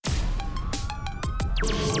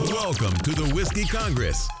Welcome to the Whiskey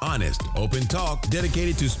Congress. Honest, open talk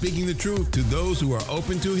dedicated to speaking the truth to those who are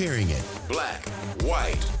open to hearing it. Black,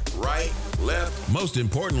 white, right, left. Most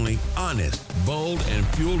importantly, honest, bold, and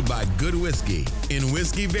fueled by good whiskey. In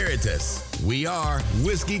Whiskey Veritas, we are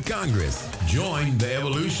Whiskey Congress. Join the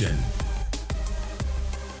evolution.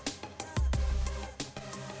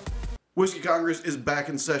 Whiskey Congress is back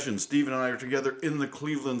in session. Steve and I are together in the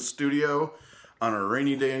Cleveland studio on a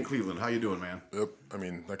rainy day in Cleveland. How you doing, man? Yep. I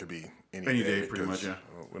mean, that could be any day, pretty much, yeah.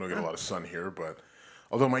 We don't get a lot of sun here, but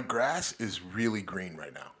although my grass is really green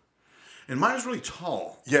right now. And mine is really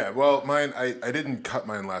tall. Yeah, well, mine, I didn't cut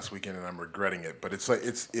mine last weekend and I'm regretting it, but it's like,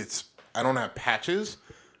 it's I don't have patches.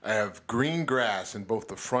 I have green grass in both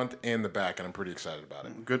the front and the back, and I'm pretty excited about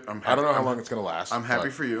it. Good. I don't know how long it's going to last. I'm happy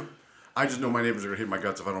for you. I just know my neighbors are going to hate my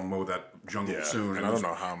guts if I don't mow that jungle soon. And I don't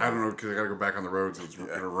know how. I don't know, because I got to go back on the roads. It's going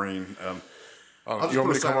to rain. You want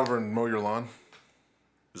me to come over and mow your lawn?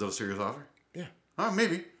 Is that a serious offer? Yeah.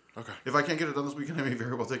 Maybe. Okay. If I can't get it done this weekend, I may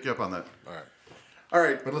very well take you up on that. All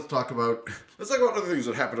right. But let's talk about other things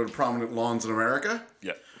that happened on prominent lawns in America.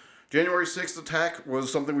 Yeah. January 6th attack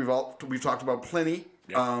was something we've talked about plenty.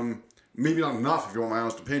 Yeah. Maybe not enough, if you want my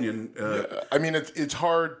honest opinion. I mean, it's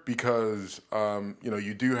hard because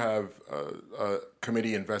you do have a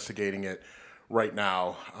committee investigating it right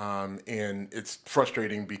now, and it's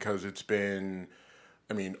frustrating because it's been,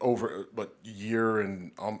 over a year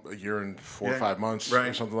and 4 or 5 months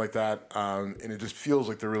or something like that, and it just feels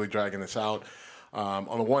like they're really dragging this out.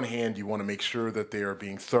 On the one hand, you want to make sure that they are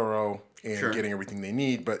being thorough and getting everything they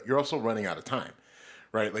need, but you're also running out of time.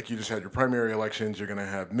 Right, like you just had your primary elections, you're going to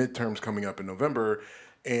have midterms coming up in November,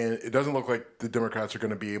 and it doesn't look like the Democrats are going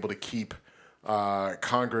to be able to keep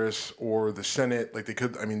Congress or the Senate. Like they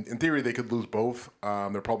could, in theory, they could lose both.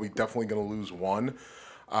 They're probably definitely going to lose one.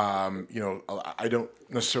 I don't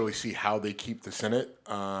necessarily see how they keep the Senate.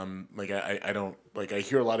 I don't I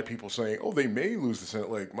hear a lot of people saying, "Oh, they may lose the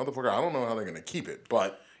Senate." Like, motherfucker, I don't know how they're going to keep it,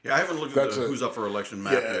 but I haven't looked at who's up for election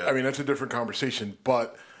map yet. That's a different conversation,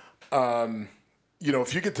 but.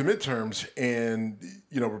 If you get to midterms and,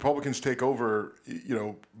 Republicans take over,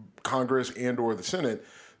 Congress and or the Senate,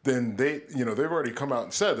 then they've already come out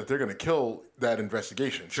and said that they're going to kill that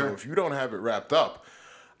investigation. Sure. So if you don't have it wrapped up,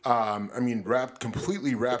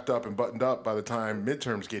 completely wrapped up and buttoned up by the time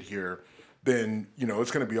midterms get here, then,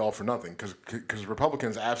 it's going to be all for nothing because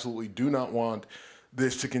Republicans absolutely do not want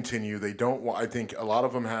this to continue. They don't want, I think a lot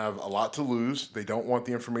of them have a lot to lose. They don't want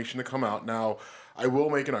the information to come out. Now, I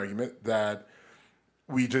will make an argument that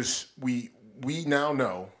we now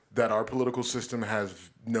know that our political system has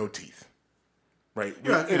no teeth, right?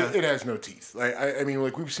 It has no teeth.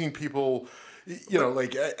 We've seen people,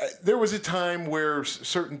 there was a time where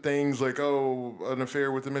certain things like, an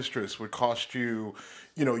affair with a mistress would cost you,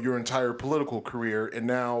 your entire political career. And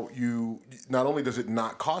now not only does it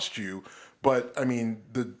not cost you, but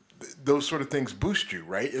those sort of things boost you,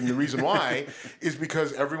 right? And the reason why is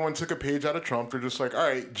because everyone took a page out of Trump. They're just like, all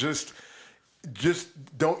right, just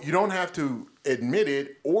don't have to admit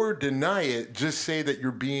it or deny it. Just say that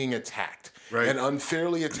you're being attacked and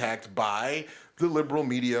unfairly attacked by the liberal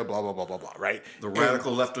media, blah, blah, blah, blah, blah, right? The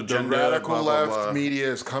radical left agenda. The radical blah, blah, left blah.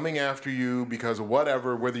 media is coming after you because of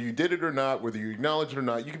whatever, whether you did it or not, whether you acknowledge it or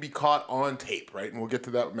not, you can be caught on tape, right? And we'll get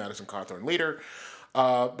to that with Madison Cawthorn later.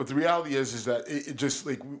 But the reality is that it just,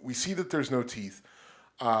 we see that there's no teeth.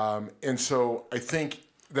 And so I think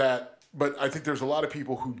that, but I think there's a lot of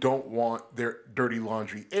people who don't want their dirty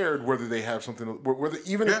laundry aired, whether they have something,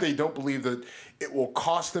 if they don't believe that it will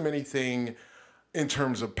cost them anything in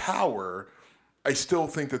terms of power. I still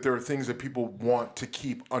think that there are things that people want to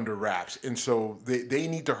keep under wraps. And so they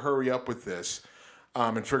need to hurry up with this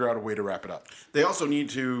and figure out a way to wrap it up. They also need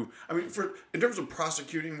to, in terms of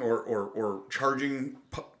prosecuting or charging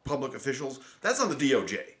public officials, that's on the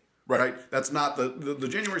DOJ. Right. That's not the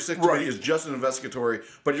January 6th committee is just an investigatory,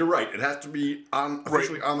 but you're right. It has to be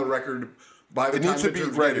officially on the record by the time it needs to be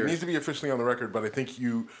right. It needs to be officially on the record, but I think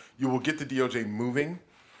you will get the DOJ moving,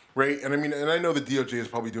 right? And I know the DOJ is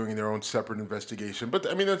probably doing their own separate investigation, but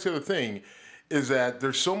that's the other thing is that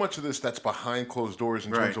there's so much of this that's behind closed doors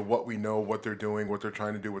in terms of what we know, what they're doing, what they're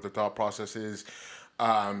trying to do, what their thought process is,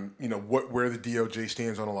 where the DOJ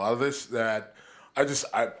stands on a lot of this that. I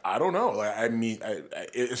don't know.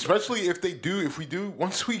 Especially if we do,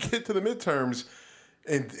 once we get to the midterms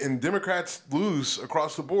and Democrats lose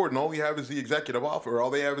across the board and all we have is the executive office, or all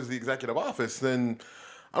they have is the executive office, then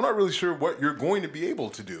I'm not really sure what you're going to be able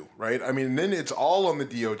to do, right? Then it's all on the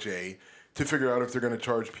DOJ to figure out if they're going to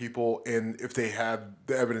charge people and if they have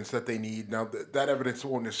the evidence that they need. Now, that evidence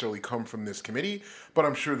won't necessarily come from this committee, but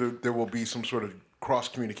I'm sure that there will be some sort of cross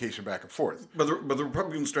communication back and forth. But the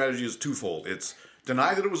Republican strategy is twofold. It's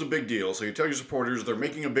deny that it was a big deal, so you tell your supporters they're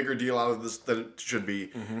making a bigger deal out of this than it should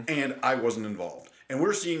be, and I wasn't involved. And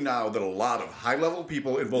we're seeing now that a lot of high-level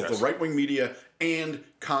people in both the right-wing media and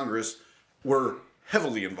Congress were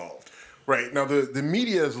heavily involved. Right. Now, the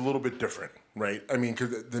media is a little bit different, right? I mean,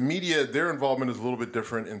 because the media, their involvement is a little bit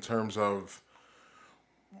different in terms of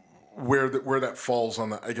where that falls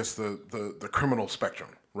on the criminal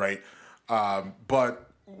spectrum, right?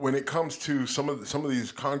 But when it comes to some of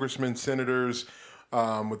these congressmen, senators,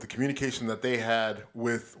 with the communication that they had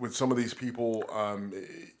with some of these people,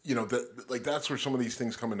 that's where some of these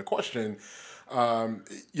things come into question.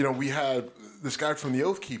 We had this guy from the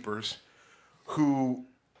Oath Keepers who,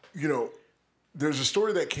 there's a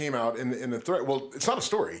story that came out in the threat. Well, it's not a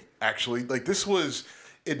story, actually. Like, this was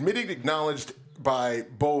admitted, acknowledged by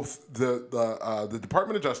both the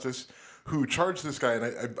Department of Justice, who charged this guy,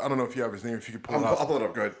 and I don't know if you have his name, if you could pull it up. I'll pull it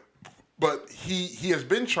up, go ahead. But he has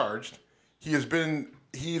been charged. He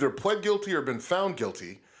either pled guilty or been found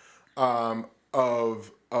guilty of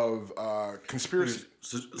conspiracy,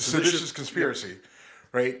 seditious conspiracy,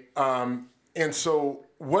 right? And so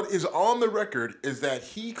what is on the record is that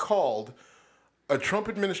he called a Trump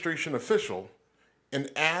administration official and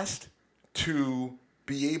asked to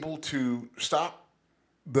be able to stop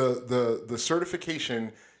the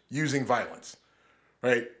certification using violence,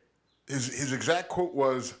 right? His exact quote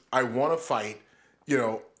was, "I want to fight,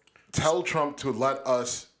 tell Trump to let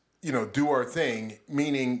us, do our thing,"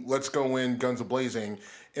 meaning let's go in guns a-blazing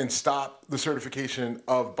and stop the certification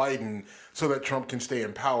of Biden so that Trump can stay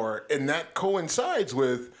in power. And that coincides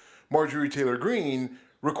with Marjorie Taylor Greene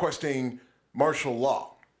requesting martial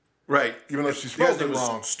law. Right. Even though she spelled it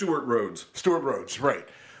wrong. Stuart Rhodes, right.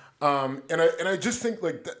 And I just think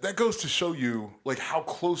that goes to show you how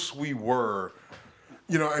close we were.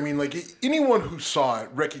 Anyone who saw it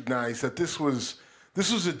recognized that this was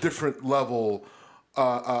a different level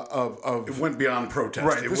of it went beyond protest.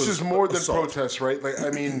 Right. This is more than assault. protest, right?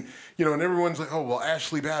 And everyone's like, "Oh, well,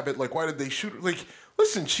 Ashley Babbitt, why did they shoot her?"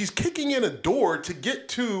 Listen, she's kicking in a door to get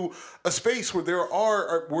to a space where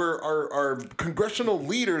our congressional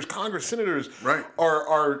leaders, Congress senators, right,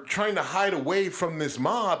 are trying to hide away from this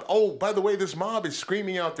mob. Oh, by the way, this mob is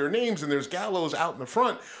screaming out their names, and there's gallows out in the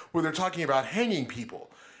front where they're talking about hanging people.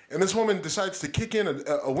 And this woman decides to kick in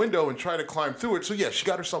a window and try to climb through it. So yeah, she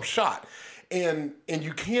got herself shot. And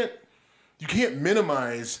you can't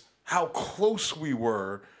minimize how close we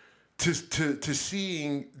were to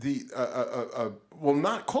seeing the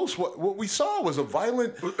not close. What we saw was a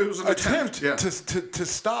violent attempt to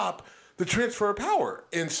stop the transfer of power.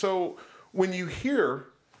 And so when you hear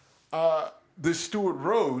this Stuart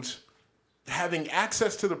Rhodes having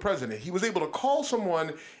access to the president, he was able to call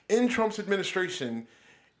someone in Trump's administration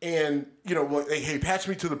and hey, patch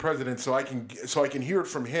me to the president so I can hear it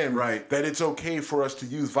from him, right, that it's okay for us to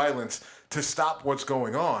use violence to stop what's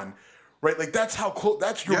going on, right? That's how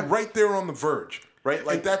close. You're right there on the verge, right?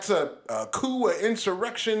 That's a coup, an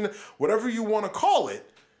insurrection, whatever you want to call it,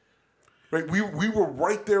 right? We were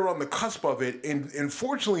right there on the cusp of it, and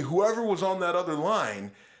fortunately, whoever was on that other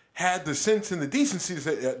line had the sense and the decency to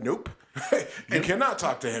say, nope, you cannot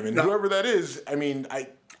talk to him, and whoever that is,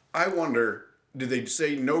 I wonder. Did they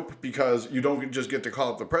say nope because you don't just get to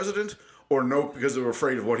call up the president, or nope because they were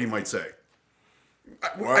afraid of what he might say?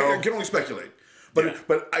 I can only speculate.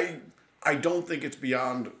 But I don't think it's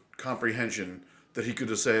beyond comprehension that he could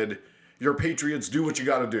have said, "You're patriots, do what you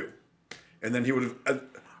got to do," and then he would have.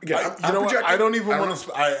 I don't even want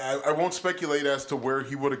to. I won't speculate as to where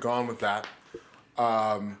he would have gone with that.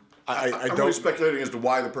 I'm really speculating as to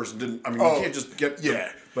why the person didn't. you can't just get.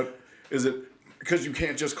 But is it because you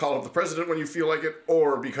can't just call up the president when you feel like it,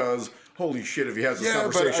 or because holy shit, if he has this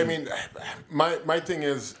conversation? But my thing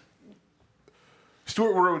is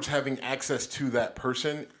Stuart Rhodes having access to that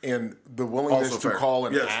person and the willingness to call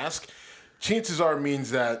and ask, chances are means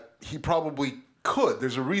that he probably could.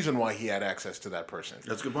 There's a reason why he had access to that person.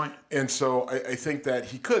 That's a good point. And so I think that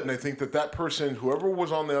he could, and I think that person, whoever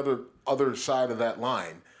was on the other side of that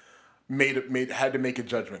line, had to make a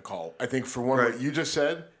judgment call. I think for one, what you just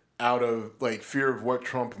said, out of fear of what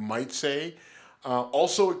Trump might say.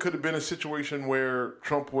 Also, it could have been a situation where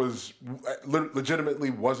Trump was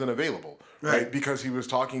legitimately wasn't available, right? Because he was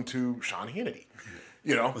talking to Sean Hannity,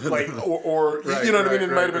 or right, you know what I mean?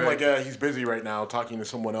 It might have been he's busy right now talking to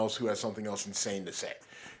someone else who has something else insane to say.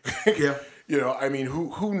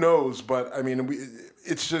 Who knows? But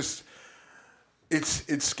it's just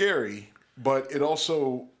it's scary, but it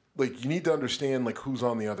also you need to understand who's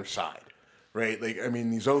on the other side. Right,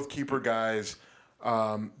 these Oath Keeper guys.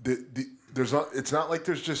 It's not like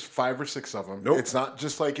there's just 5 or 6 of them. Nope. It's not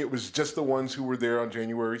just like it was just the ones who were there on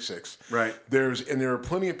January 6th. Right. There are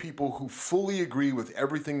plenty of people who fully agree with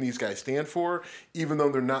everything these guys stand for, even though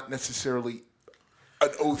they're not necessarily an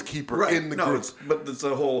oath keeper in the group. But it's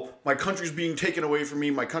the whole, my country's being taken away from me,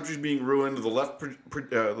 my country's being ruined, the left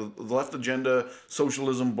agenda,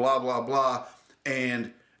 socialism, blah, blah, blah.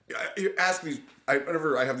 And you ask these,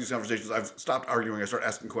 whenever I have these conversations, I've stopped arguing, I start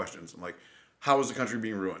asking questions. I'm like, how is the country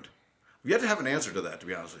being ruined? We have to have an answer to that, to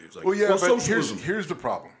be honest with you. It's like, but socialism. Here's the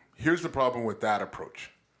problem. Here's the problem with that approach.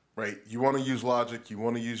 Right, you want to use logic, you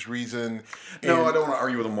want to use reason. No, I don't want to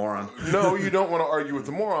argue with a moron. No, you don't want to argue with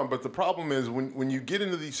the moron. But the problem is when you get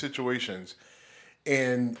into these situations,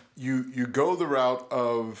 and you go the route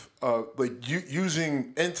of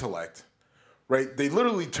using intellect, right? They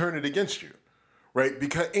literally turn it against you, right?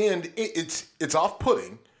 Because it's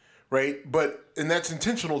off-putting, right? And that's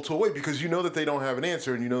intentional to a way because you know that they don't have an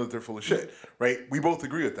answer and you know that they're full of shit, right? We both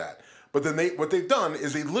agree with that. But then what they've done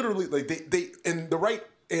is they literally the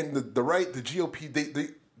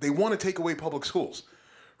GOP, they want to take away public schools,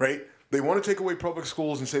 right? They want to take away public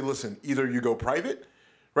schools and say, listen, either you go private,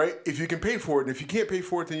 right? If you can pay for it, and if you can't pay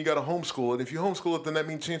for it, then you got to homeschool it. And if you homeschool it, then that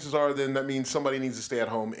means somebody needs to stay at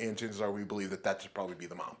home, and chances are we believe that should probably be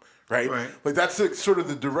the mom, right? Like that's sort of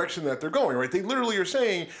the direction that they're going, right? They literally are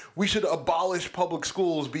saying we should abolish public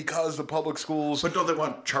schools because the public schools. But don't they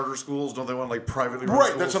want charter schools? Don't they want like privately run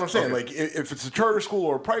schools? Right, that's what I'm saying. Okay. Like if it's a charter school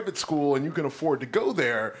or a private school and you can afford to go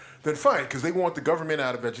there, then fine, because they want the government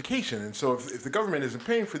out of education. And so if the government isn't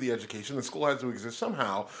paying for the education, the school has to exist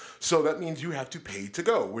somehow. So that means you have to pay to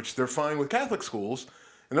go, which they're fine with Catholic schools.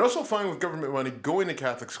 And they're also fine with government money going to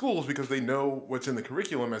Catholic schools because they know what's in the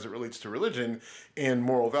curriculum as it relates to religion and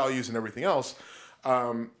moral values and everything else.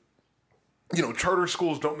 Charter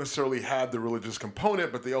schools don't necessarily have the religious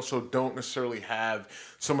component, but they also don't necessarily have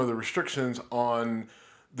some of the restrictions on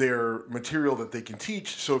their material that they can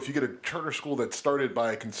teach. So if you get a charter school that's started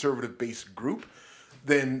by a conservative-based group,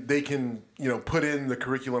 then they can, put in the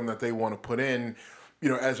curriculum that they want to put in,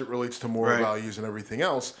 as it relates to moral values and everything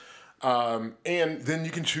else. And then you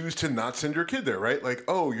can choose to not send your kid there, right? Like,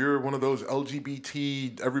 oh, you're one of those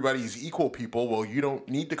LGBT, everybody's equal people. Well, you don't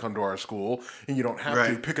need to come to our school, and you don't have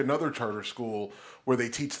to pick another charter school where they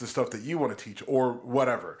teach the stuff that you want to teach or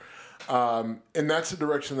whatever. And that's the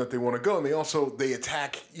direction that they want to go. And they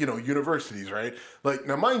attack, universities, right? Like,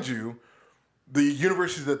 now, mind you, the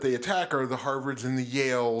universities that they attack are the Harvards and the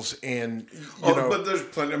Yales and, but there's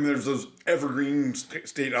plenty. I mean, there's those evergreen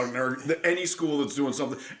state out there. Any school that's doing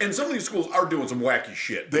something. And some of these schools are doing some wacky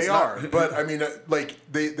shit. They are. But, I mean,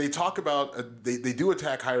 they talk about, they do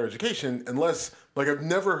attack higher education unless, I've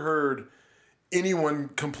never heard anyone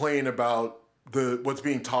complain about what's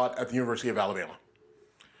being taught at the University of Alabama.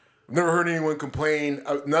 I've never heard anyone complain.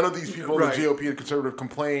 None of these people in the GOP and conservative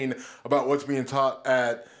complain about what's being taught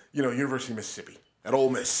at, University of Mississippi, at Ole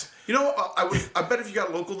Miss. I bet if you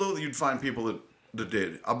got local, though, that you'd find people that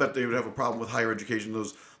did. I'll bet they would have a problem with higher education.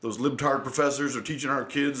 Those libtard professors are teaching our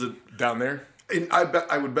kids down there. And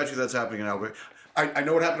I would bet you that's happening in Alabama. I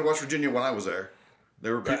know what happened to West Virginia when I was there.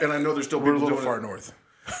 And I know there's still people doing it. We're a little far north.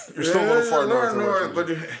 You're still a little far north, but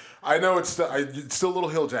I know it's still a little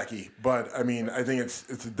hill jacky. But I mean, I think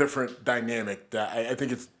it's a different dynamic. That I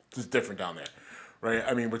think it's different down there, right?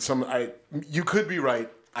 I mean, with you could be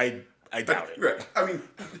right. I doubt it. Right. I mean,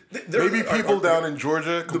 maybe people down in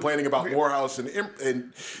Georgia complaining about Morehouse and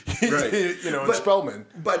Spelman.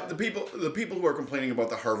 But the people who are complaining about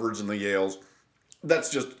the Harvards and the Yales, that's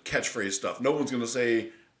just catchphrase stuff. No one's going to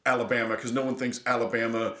say Alabama because no one thinks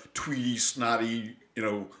Alabama, tweedy, snotty,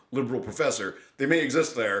 liberal professor. They may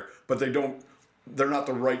exist there, but they're not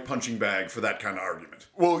the right punching bag for that kind of argument.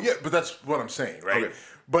 Well, yeah, but that's what I'm saying, right? Okay.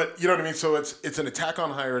 But you know what I mean? So it's an attack on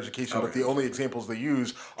higher education, but the only examples they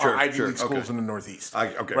use are Ivy League schools in the Northeast.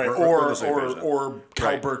 Right? Or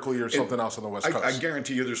Cal Berkeley or something else on the West Coast. I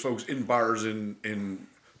guarantee you there's folks in bars in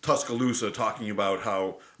Tuscaloosa talking about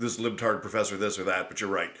how this libtard professor this or that, but you're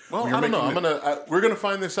right. Well, I don't know. We're gonna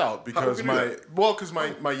find this out because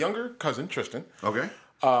my younger cousin, Tristan,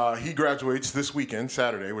 he graduates this weekend,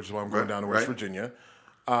 Saturday, which is why I'm going down to West Virginia.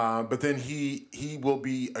 But then he will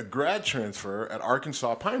be a grad transfer at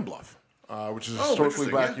Arkansas Pine Bluff, which is a historically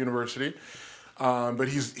black university. But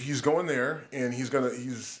he's going there, and he's got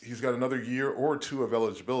another year or two of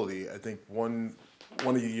eligibility. I think one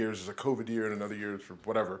of the years is a COVID year, and another year is for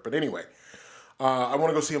whatever. But anyway, I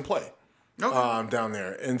want to go see him play down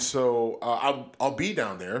there, and so I'll be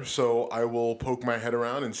down there. So I will poke my head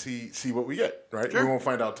around and see what we get. Right, we won't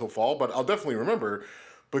find out till fall, but I'll definitely remember.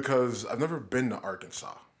 Because I've never been to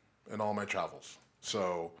Arkansas in all my travels.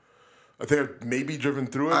 So I think I've maybe driven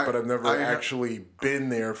through it, but I've never actually been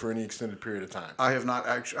there for any extended period of time. I have not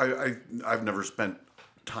actually. I've never spent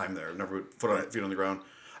time there. I've never put feet on the ground.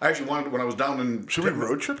 I actually wanted when I was down in. Should we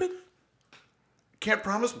road trip it? Can't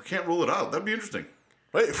promise. We can't rule it out. That'd be interesting.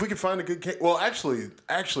 Right, if we could find a good game. Well, actually,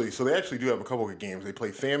 so they actually do have a couple good games. They play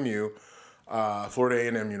FAMU, Florida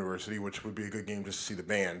A&M University, which would be a good game just to see the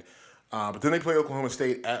band. But then they play Oklahoma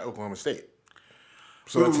State at Oklahoma State.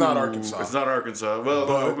 So it's not Arkansas. It's not Arkansas.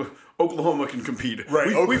 Well, Oklahoma can compete.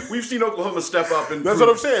 Right. We've seen Oklahoma step up and. That's what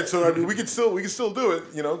I'm saying. So I mean, we can still do it.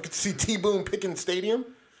 You know, get to see T-Boone Pickens Stadium.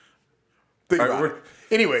 Think about it.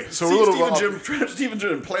 Anyway, so we're a little Steve and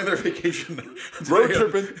Jim plan their vacation. Road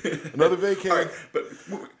tripping, another vacation. Right, but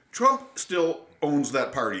Trump still owns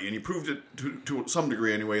that party, and he proved it to some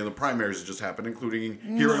degree anyway in the primaries that just happened, including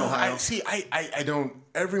here in Ohio. I don't.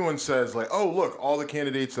 Everyone says like, oh look, all the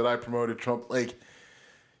candidates that I promoted, Trump. Like,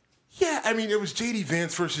 yeah, I mean, it was J.D.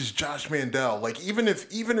 Vance versus Josh Mandel. Like, even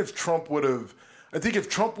if Trump would have, I think if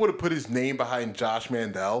Trump would have put his name behind Josh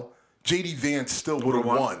Mandel, J.D. Vance still would have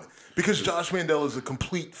won. Because Josh Mandel is a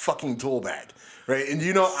complete fucking tool bag, right? And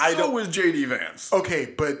you know, I don't. So is J.D. Vance.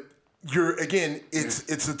 Okay, but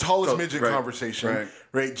it's the tallest midget conversation,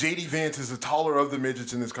 right? J.D. Vance is the taller of the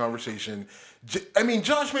midgets in this conversation. I mean,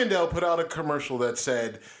 Josh Mandel put out a commercial that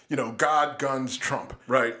said, you know, God, guns, Trump,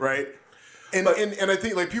 right? And I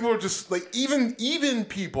think like people are just like even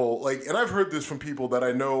people like, and I've heard this from people that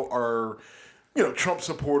I know are, you know, Trump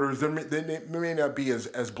supporters. They may not be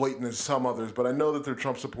as blatant as some others, but I know that they're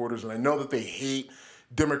Trump supporters, and I know that they hate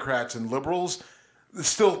Democrats and liberals. They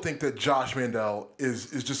still think that Josh Mandel is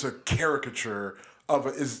just a caricature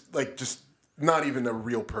is like just not even a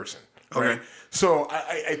real person. Right? Okay. So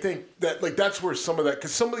I think that like that's where some of that,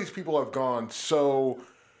 because some of these people have gone so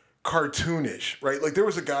cartoonish, right? Like there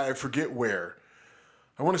was a guy, I forget where,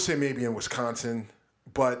 I want to say maybe in Wisconsin.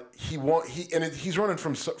 But he's running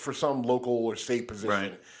for some local or state position.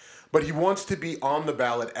 Right. But he wants to be on the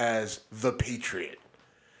ballot as the Patriot.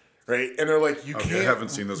 Right? And they're like, I haven't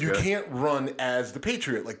seen this guy. Can't run as the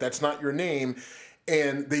Patriot. Like, that's not your name.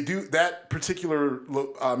 And they do that particular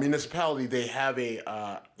municipality. They have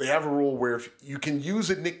a rule where if you can use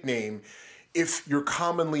a nickname if you're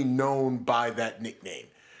commonly known by that nickname.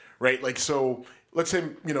 Right? Like, so let's say,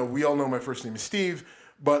 you know, we all know my first name is Steve.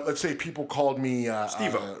 But let's say people called me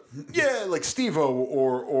Steve-O. Like Steve-O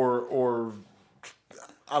or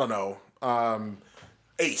I don't know,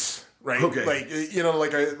 Ace, right? Okay. Like, you know,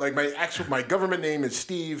 like my government name is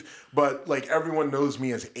Steve, but like everyone knows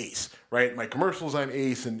me as Ace, right? My commercials, I'm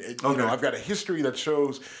Ace, and you know, I've got a history that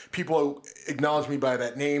shows people acknowledge me by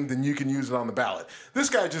that name. Then you can use it on the ballot.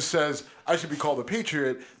 This guy just says I should be called a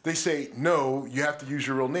Patriot. They say no, you have to use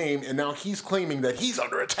your real name, and now he's claiming that he's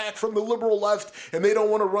under attack from the liberal left, and they don't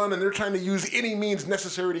want to run, and they're trying to use any means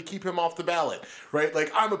necessary to keep him off the ballot, right?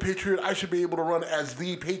 Like, I'm a Patriot, I should be able to run as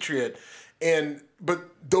the Patriot, but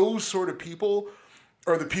those sort of people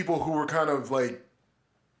are the people who were kind of like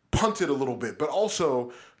punted a little bit, but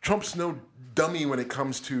also Trump's no dummy when it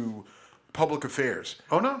comes to public affairs.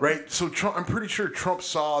 Oh no, right? So I'm pretty sure Trump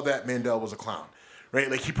saw that Mandel was a clown. Right,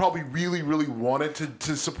 like he probably really, really wanted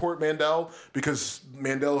to support Mandel because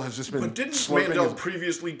Mandel has just been. But didn't Mandel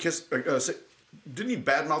previously kiss? Didn't he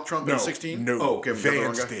badmouth Trump in 2016? No, oh, okay,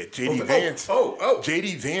 Vance did. JD Vance.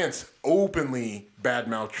 JD Vance openly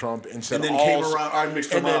badmouthed Trump and said, and then came around. I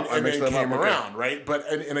mixed them up. And then came around, right? But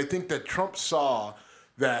and I think that Trump saw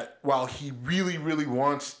that while he really, really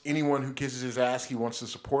wants anyone who kisses his ass, he wants to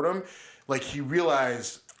support him. Like he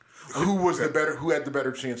realized. Who had the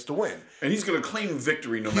better chance to win? And he's going to claim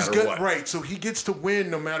victory no matter what. Right, so he gets to win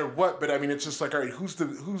no matter what. But I mean, it's just like, all right,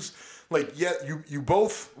 who's like, yeah, you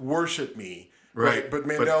both worship me, right? But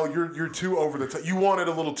Mandel, you're too over the top. You wanted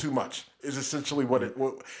a little too much. Is essentially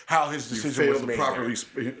how his decision was made. You failed to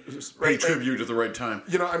properly pay tribute at the right time.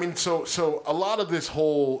 You know, I mean, so a lot of this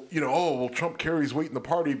whole, you know, Trump carries weight in the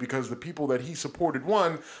party because the people that he supported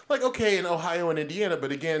won. Like, okay, in Ohio and Indiana,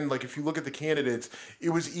 but again, like if you look at the candidates,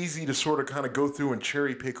 it was easy to sort of kind of go through and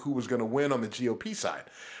cherry pick who was going to win on the GOP side,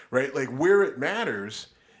 right? Like where it matters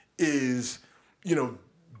is, you know,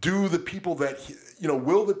 will the people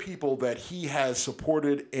that he has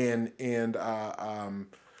supported and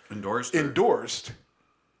endorsed,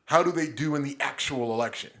 how do they do in the actual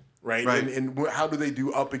election, right? And how do they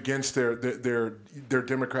do up against their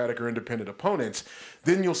Democratic or independent opponents?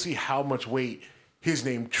 Then you'll see how much weight his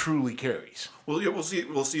name truly carries. Well, yeah, we'll see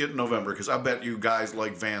it in November because I bet you guys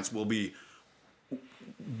like Vance will be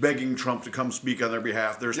begging Trump to come speak on their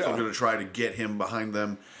behalf. They're still going to try to get him behind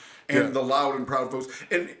them. And the loud and proud folks.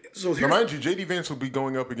 And so now, mind you, J.D. Vance will be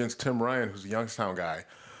going up against Tim Ryan, who's a Youngstown guy.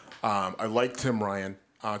 I like Tim Ryan.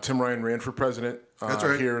 Tim Ryan ran for president That's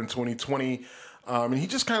right. here in 2020. And he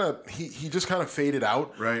just kind of faded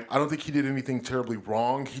out. Right. I don't think he did anything terribly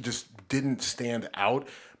wrong. He just didn't stand out.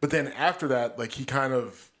 But then after that, like he kind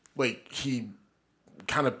of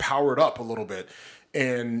powered up a little bit,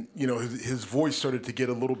 and his voice started to get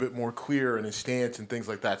a little bit more clear in his stance and things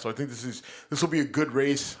like that. So I think this will be a good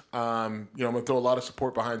race. I'm gonna throw a lot of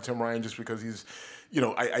support behind Tim Ryan just because he's,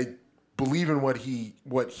 I believe in what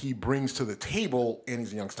he brings to the table, and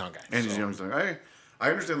he's a Youngstown guy. And he's a Youngstown guy. I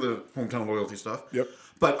understand the hometown loyalty stuff. Yep.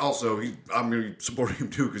 But also, I'm going to be supporting him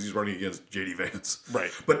too because he's running against J.D. Vance.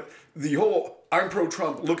 Right. But the whole "I'm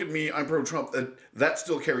pro-Trump, look at me, I'm pro-Trump," that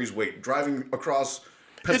still carries weight. Driving across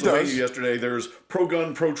Pennsylvania yesterday, there's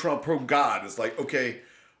pro-gun, pro-Trump, pro-God. It's like, okay,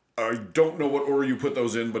 I don't know what order you put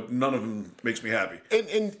those in, but none of them makes me happy.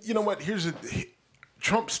 And you know what?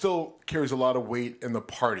 Trump still carries a lot of weight in the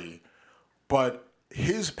party, but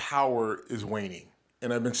his power is waning.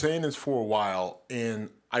 And I've been saying this for a while, and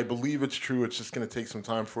I believe it's true. It's just going to take some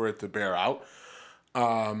time for it to bear out.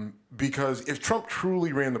 Because if Trump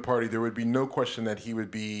truly ran the party, there would be no question that he would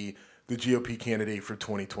be the GOP candidate for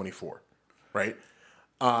 2024, right?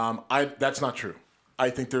 That's not true. I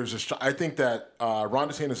think that Ron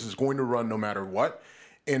DeSantis is going to run no matter what.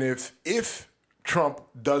 And if Trump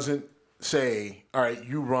doesn't say, "All right,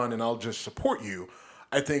 you run, and I'll just support you,"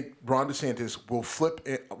 I think Ron DeSantis will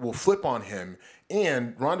flip on him,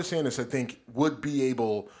 and Ron DeSantis, I think, would be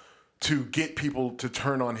able to get people to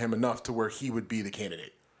turn on him enough to where he would be the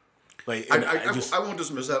candidate. Like, I won't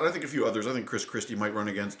dismiss that. I think a few others. I think Chris Christie might run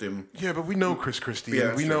against him. Yeah, but we know Chris Christie. Yeah,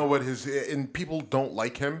 and we know what and people don't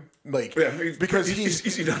like him. Because he's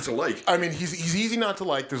easy not to like. I mean, he's easy not to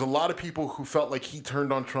like. There's a lot of people who felt like he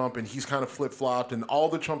turned on Trump, and he's kind of flip flopped. And all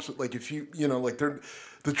the Trumps, like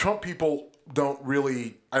the Trump people don't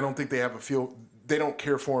really. I don't think they have a feel. They don't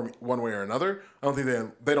care for him one way or another. I don't think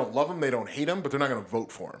they don't love him. They don't hate him, but they're not going to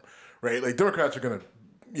vote for him, right? Like Democrats are going to.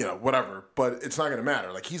 Whatever, but it's not going to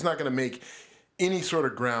matter. Like, he's not going to make any sort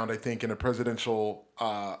of ground, I think, in a presidential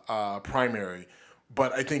primary.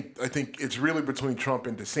 But I think it's really between Trump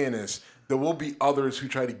and DeSantis. There will be others who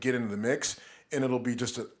try to get into the mix, and it'll be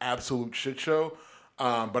just an absolute shit show.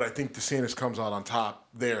 But I think DeSantis comes out on top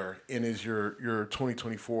there and is your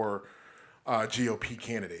 2024 GOP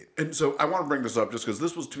candidate. And so I want to bring this up just because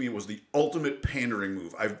this was, to me, was the ultimate pandering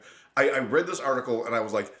move. I read this article and I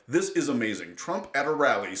was like, this is amazing. Trump at a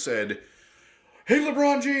rally said, "Hey,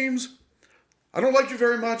 LeBron James, I don't like you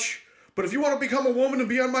very much, but if you want to become a woman and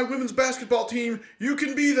be on my women's basketball team, you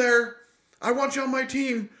can be there. I want you on my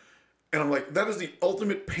team." And I'm like, that is the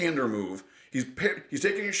ultimate pander move. He's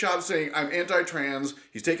taking a shot at saying, "I'm anti-trans."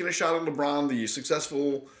 He's taking a shot at LeBron, the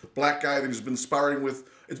successful black guy that he's been sparring with.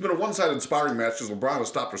 It's been a one-sided sparring match because LeBron has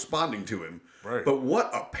stopped responding to him. Right. But what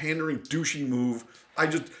a pandering, douchey move.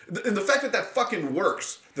 And the fact that fucking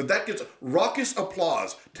works, that gets raucous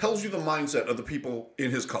applause, tells you the mindset of the people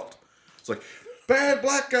in his cult. It's like, bad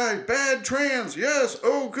black guy, bad trans, yes,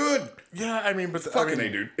 oh, good. Yeah, I mean, but... Fucking A,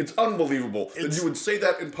 dude. It's unbelievable that you would say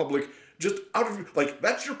that in public just out of... Like,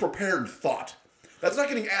 that's your prepared thought. That's not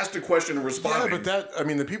getting asked a question and responding. Yeah, but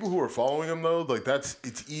the people who are following him though, like that's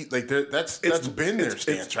been their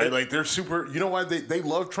stance, right? Like they're super. You know why they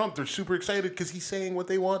love Trump? They're super excited because he's saying what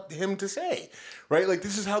they want him to say, right? Like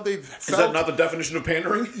this is how they've felt. Is that not the definition of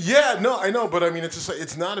pandering? Yeah, no, I know, but I mean,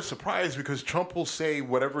 it's not a surprise because Trump will say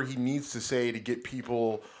whatever he needs to say to get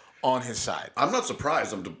people on his side. I'm not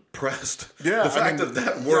surprised. I'm depressed. Yeah, the fact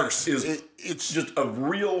that works is it's just a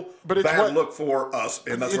real bad look for us,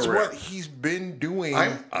 and that's it's where we're what he's been doing.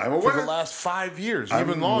 I'm aware. For the last 5 years,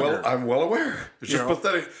 even longer. I'm well aware. It's just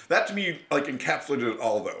pathetic. That to me encapsulated it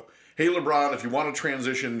all, though. Hey, LeBron, if you want to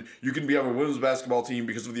transition, you can be on a women's basketball team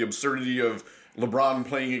because of the absurdity of LeBron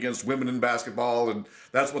playing against women in basketball, and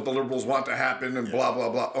that's what the liberals want to happen, and blah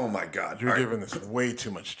blah blah. Oh my God! You're giving this way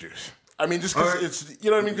too much juice. I mean, just because it's,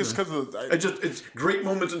 you know what I mean? Just because of it's great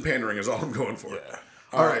moments in pandering is all I'm going for. Yeah.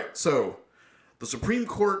 All right. So the Supreme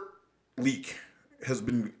Court leak has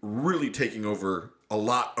been really taking over a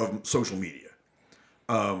lot of social media.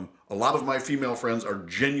 A lot of my female friends are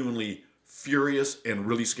genuinely furious and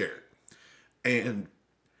really scared. And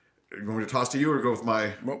you want me to toss to you or go with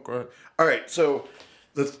my... No, go ahead. All right. So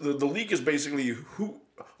the leak is basically who...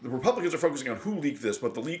 The Republicans are focusing on who leaked this,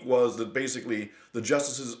 but the leak was that basically the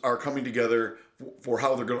justices are coming together for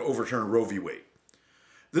how they're going to overturn Roe v. Wade.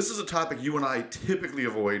 This is a topic you and I typically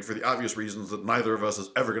avoid for the obvious reasons that neither of us is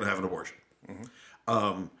ever going to have an abortion.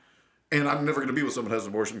 Mm-hmm. And I'm never going to be with someone who has an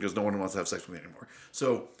abortion because no one wants to have sex with me anymore.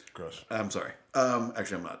 So, gross. I'm sorry.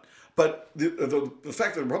 Actually, I'm not. But the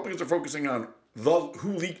fact that the Republicans are focusing on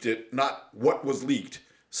who leaked it, not what was leaked,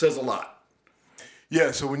 says a lot.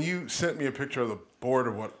 Yeah, so when you sent me a picture of the board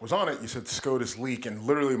of what was on it, you said SCOTUS leak, and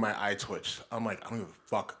literally my eye twitched. I'm like, I don't give a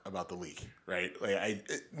fuck about the leak, right? Like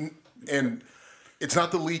and it's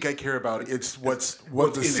not the leak I care about. It's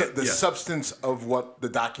the substance of what the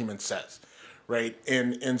document says, right?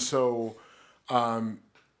 And so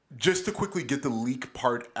just to quickly get the leak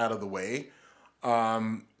part out of the way,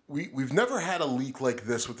 we've never had a leak like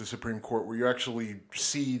this with the Supreme Court where you actually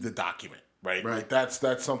see the document. Right. Like that's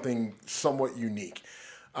something somewhat unique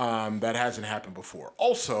that hasn't happened before.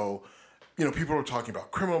 Also, people are talking about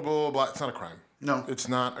criminal blah, blah, blah. It's not a crime. No, it's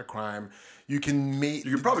not a crime. You can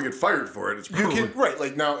probably get fired for it. It's probably... right.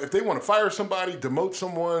 Like now, if they want to fire somebody, demote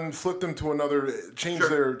someone, flip them to another, change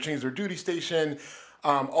their duty station,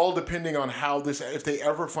 all depending on how this. If they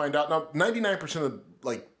ever find out, now 99% of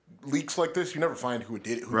like leaks like this, you never find who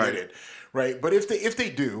did it, right? But if they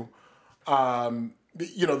do.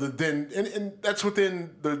 Then that's within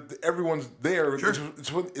everyone's there. Sure.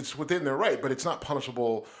 It's within their right, but it's not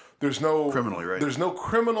punishable. There's no criminally right. There's no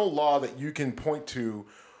criminal law that you can point to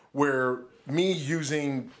where me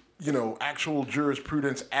using actual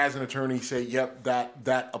jurisprudence as an attorney say, yep,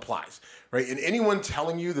 that applies, right? And anyone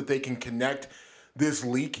telling you that they can connect this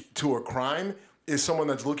leak to a crime is someone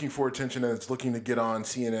that's looking for attention and it's looking to get on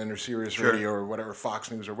CNN or Sirius Radio or whatever, Fox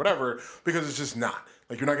News or whatever, because it's just not.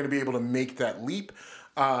 Like, you're not going to be able to make that leap.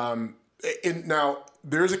 And now,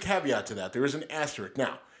 there's a caveat to that. There is an asterisk.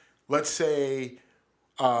 Now, let's say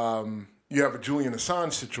you have a Julian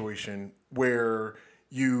Assange situation where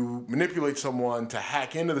you manipulate someone to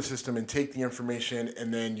hack into the system and take the information,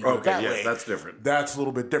 and then you go that way. That's different. That's a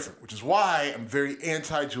little bit different, which is why I'm very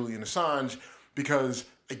anti-Julian Assange, because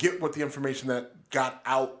I get what the information that got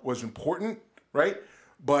out was important, right?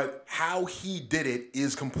 But how he did it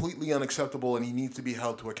is completely unacceptable, and he needs to be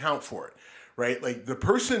held to account for it, right? Like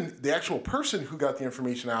the actual person who got the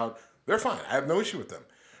information out, they're fine. I have no issue with them,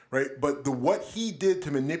 right? But what he did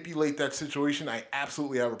to manipulate that situation, I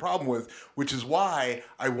absolutely have a problem with, which is why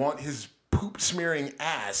I want his poop-smearing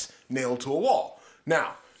ass nailed to a wall.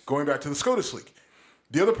 Now, going back to the SCOTUS leak.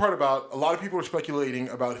 The other part about a lot of people are speculating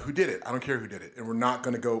about who did it. I don't care who did it, and we're not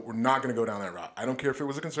going to go down that route. I don't care if it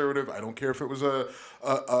was a conservative. I don't care if it was a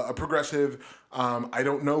progressive. I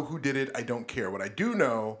don't know who did it. I don't care. What I do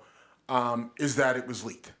know is that it was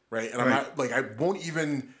leaked, right? And I'm not I won't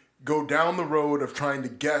even go down the road of trying to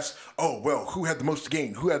guess. Oh well, who had the most to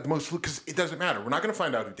gain? Who had the most? Because it doesn't matter. We're not going to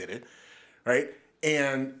find out who did it, right?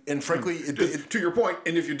 And frankly, to your point,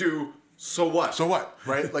 and if you do. So what? So what,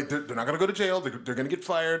 right? Like, they're not going to go to jail. They're going to get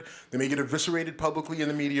fired. They may get eviscerated publicly in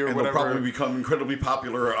the media or and whatever. They'll probably become incredibly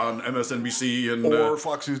popular on MSNBC or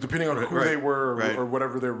Fox News, depending on who they were or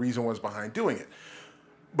whatever their reason was behind doing it.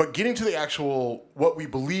 But getting to the actual, what we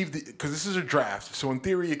believe, because this is a draft, so in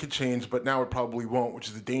theory it could change, but now it probably won't, which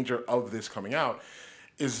is the danger of this coming out,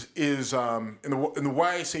 and the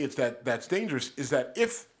why I say that's dangerous is that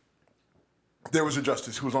if there was a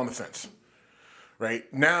justice who was on the fence, right?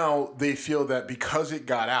 Now they feel that because it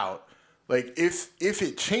got out, like if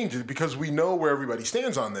it changes, because we know where everybody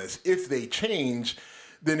stands on this, if they change,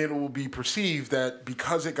 then it will be perceived that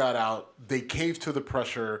because it got out, they caved to the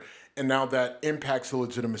pressure, and now that impacts the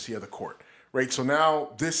legitimacy of the court, right? So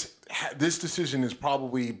now this decision is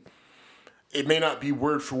probably, it may not be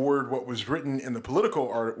word for word what was written in the political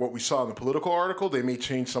art, what we saw in the political article. They may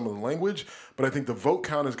change some of the language, but I think the vote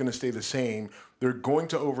count is going to stay the same. They're going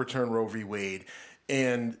to overturn Roe v. Wade.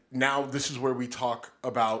 And now this is where we talk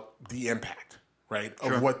about the impact, right,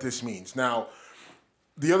 of what this means. Now,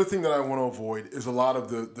 the other thing that I want to avoid is a lot of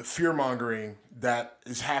the fear-mongering that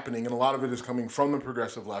is happening, and a lot of it is coming from the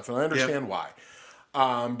progressive left, and I understand why.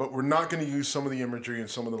 But we're not going to use some of the imagery and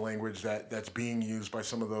some of the language that's being used by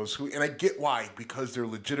some of those who, and I get why, because they're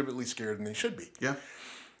legitimately scared, and they should be. Yeah.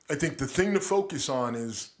 I think the thing to focus on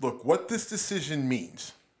is, look, what this decision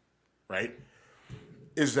means, right,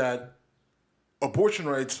 is that abortion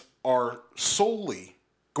rights are solely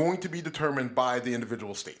going to be determined by the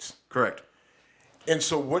individual states. Correct. And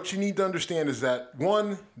so what you need to understand is that,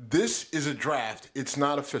 one, this is a draft. It's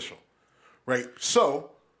not official, right? So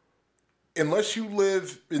unless you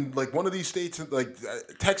live in like one of these states, like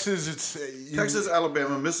Texas, Texas,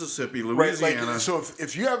 Alabama, Mississippi, Louisiana. Right, like, so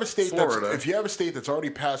if you have a state that's already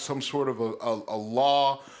passed some sort of a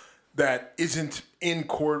law that isn't in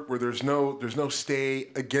court, where there's no stay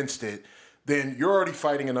against it, then you're already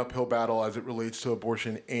fighting an uphill battle as it relates to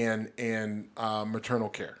abortion and maternal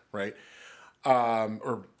care, right?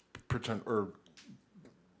 Or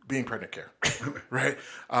being pregnant care, right?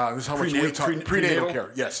 This is how much we talk prenatal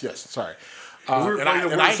care. Yes, sorry. And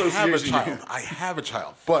I have a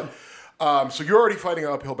child, but so you're already fighting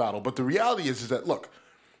an uphill battle. But the reality is that, look,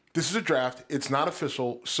 this is a draft. It's not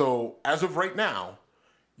official. So as of right now,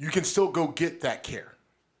 you can still go get that care,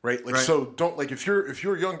 right? Like, so don't, like, if you're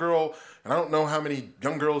a young girl, and I don't know how many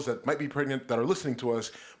young girls that might be pregnant that are listening to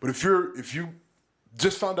us, but if you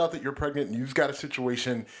just found out that you're pregnant and you've got a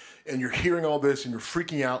situation and you're hearing all this and you're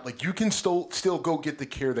freaking out, like, you can still go get the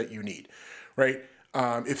care that you need, right?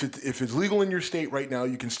 If it's legal in your state right now,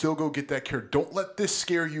 you can still go get that care. Don't let this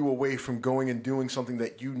scare you away from going and doing something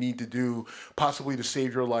that you need to do, possibly to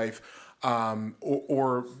save your life,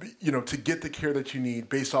 or to get the care that you need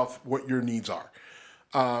based off what your needs are.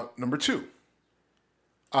 Number two,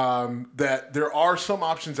 that there are some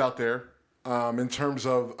options out there in terms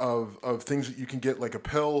of things that you can get, like a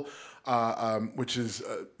pill, which is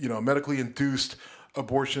a medically induced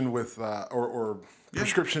abortion with or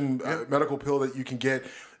prescription medical pill that you can get.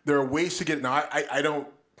 There are ways to get it. Now, I don't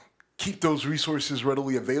keep those resources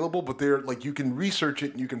readily available, but they're like, you can research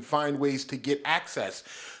it and you can find ways to get access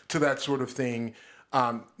to that sort of thing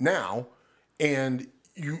now. And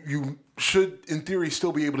you should, in theory,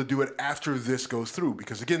 still be able to do it after this goes through,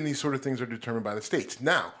 because, again, these sort of things are determined by the states.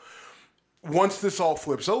 Now, once this all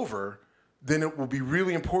flips over, then it will be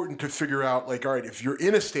really important to figure out, like, all right, if you're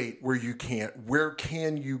in a state where you can't, where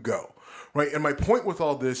can you go? Right, and my point with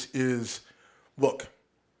all this is, look,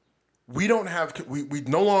 we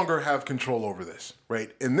no longer have control over this,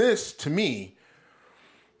 right? And this to me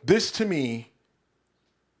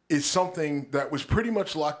is something that was pretty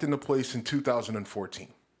much locked into place in 2014.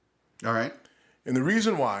 All right. And the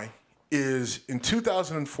reason why is in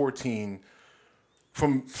 2014,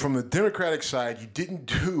 from the Democratic side, you didn't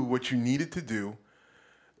do what you needed to do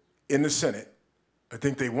in the Senate. I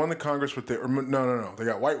think they won the Congress with no. They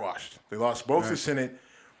got whitewashed. They lost both the Senate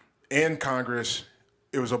and Congress.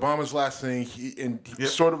 It was Obama's last thing,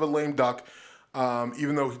 he's sort of a lame duck,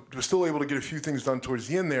 even though he was still able to get a few things done towards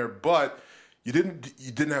the end there. But you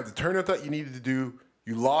didn't have the turnout that you needed to do.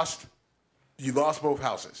 You lost both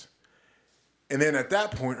houses, and then at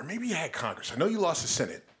that point, or maybe you had Congress. I know you lost the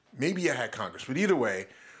Senate. Maybe you had Congress, but either way,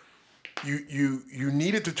 you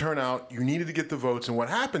needed to turn out. You needed to get the votes, and what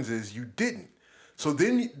happens is you didn't. So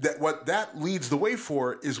then what that leads the way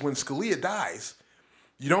for is when Scalia dies,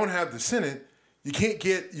 you don't have the Senate, you can't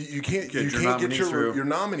get your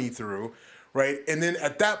nominee through, right? And then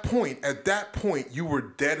at that point, you were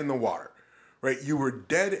dead in the water, right? You were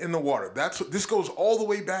dead in the water. This goes all the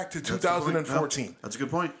way back to 2014. That's a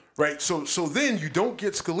good point. Right? So then you don't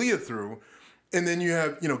get Scalia through, and then you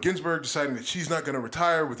have, Ginsburg deciding that she's not going to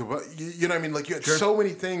retire with you know what I mean? Like, you had so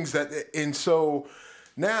many things and so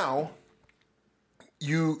now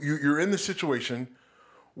you're in the situation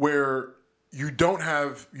where you don't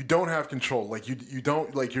have control. Like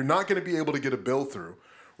you're not going to be able to get a bill through,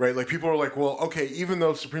 right? Like, people are like, well, okay, even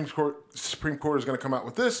though Supreme Court is going to come out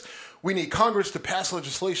with this, we need Congress to pass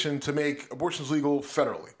legislation to make abortions legal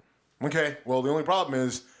federally. Okay, well, the only problem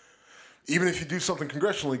is, even if you do something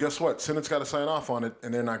congressionally, guess what? Senate's got to sign off on it,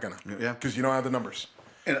 and they're not going to, because you don't have the numbers.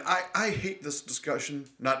 And I hate this discussion,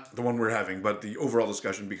 not the one we're having, but the overall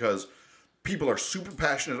discussion, because people are super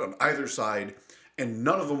passionate on either side, and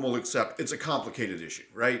none of them will accept it's a complicated issue,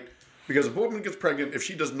 right? Because if a woman gets pregnant, if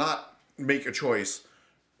she does not make a choice,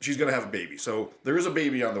 she's going to have a baby. So there is a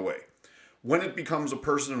baby on the way. When it becomes a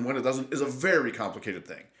person and when it doesn't is a very complicated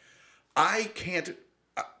thing. I can't,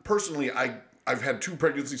 personally, I've had 2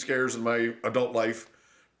 pregnancy scares in my adult life,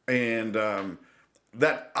 and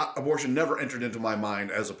that abortion never entered into my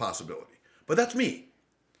mind as a possibility. But that's me.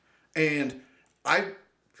 And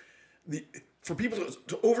for people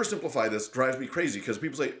to oversimplify this drives me crazy, because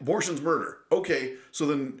people say abortion's murder. Okay, so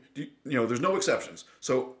then there's no exceptions.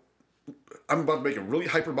 So I'm about to make a really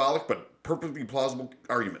hyperbolic but perfectly plausible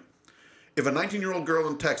argument. If a 19-year-old girl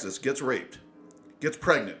in Texas gets raped, gets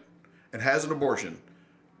pregnant, and has an abortion,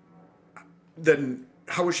 then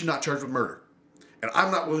how is she not charged with murder? And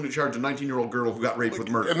I'm not willing to charge a 19-year-old girl who got raped with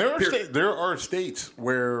murder. And there are states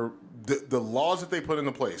where the laws that they put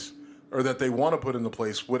into place, or that they want to put into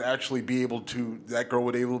place, would actually be able to, that girl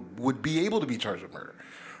would be able to be charged with murder.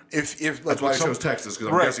 If that's why I chose Texas,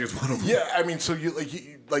 because I'm guessing it's one of them. Yeah, I mean, so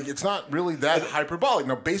it's not really that hyperbolic.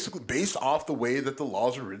 Now, basically, based off the way that the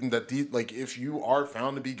laws are written, that if you are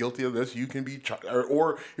found to be guilty of this, you can be charged,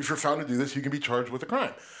 or if you're found to do this, you can be charged with a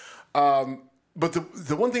crime. But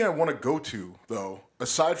the one thing I want to go to, though,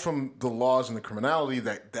 aside from the laws and the criminality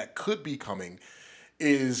that could be coming,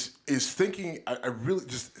 is thinking. I really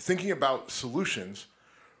just thinking about solutions,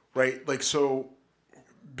 right? Like, so,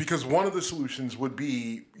 because one of the solutions would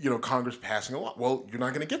be Congress passing a law. Well, you're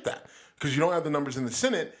not going to get that because you don't have the numbers in the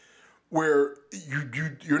Senate. where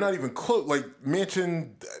you're not even close. Like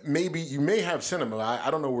Manchin, maybe you may have Sinema.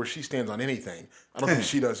 I don't know where she stands on anything. I don't think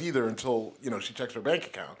she does either until she checks her bank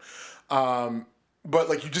account. But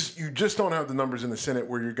like you just don't have the numbers in the Senate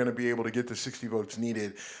where you're going to be able to get the 60 votes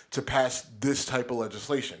needed to pass this type of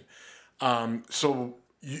legislation. So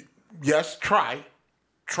yes, try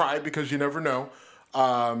because you never know.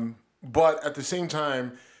 But at the same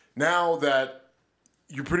time, now that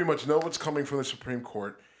you pretty much know what's coming from the Supreme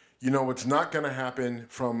Court, you know what's not going to happen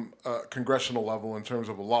from a congressional level in terms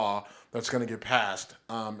of a law that's going to get passed,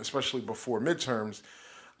 especially before midterms.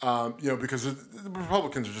 Because the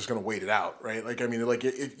Republicans are just going to wait it out, right? Like, I mean, like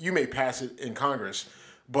you may pass it in Congress,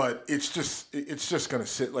 but it's just going to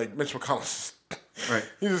sit like Mitch McConnell. Right.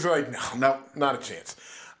 He's just like, no, not a chance.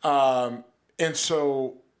 And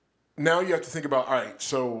so now you have to think about, all right,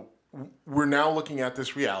 so we're now looking at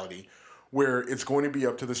this reality where it's going to be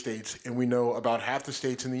up to the states, and we know about half the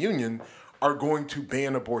states in the union are going to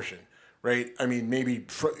ban abortion, right? I mean, maybe,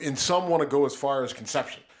 and some want to go as far as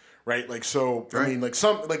conception, right? Like, so, right. I mean, like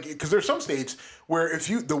because there's some states where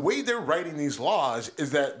the way they're writing these laws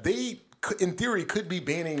is that they, in theory, could be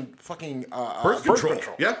banning fucking birth control.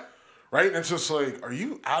 Yeah. Right? And it's just like, are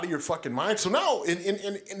you out of your fucking mind? So now,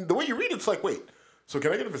 in the way you read it, it's like, wait, so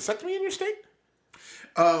can I get a vasectomy in your state?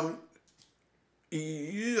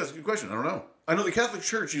 Yeah, that's a good question. I don't know. I know the Catholic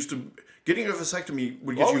Church used to getting a vasectomy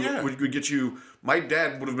would get you. My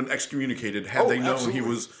dad would have been excommunicated had they known that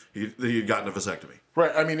he had gotten a vasectomy.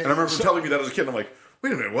 Right. I mean, and I remember telling me that as a kid. I'm like,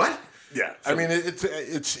 wait a minute, what? Yeah. So, I mean,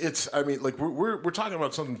 it's. I mean, like we're talking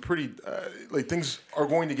about something pretty. Like things are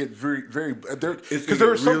going to get very very. Because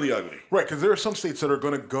they're really ugly. Right. Because there are some states that are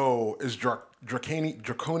going to go as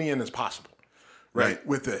draconian as possible. Right,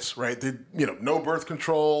 with this, right? No birth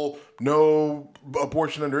control, no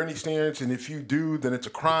abortion under any stance, and if you do, then it's a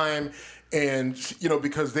crime. And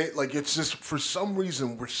because it's just for some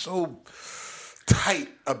reason we're so tight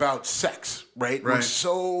about sex, right? We're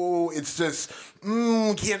so it's just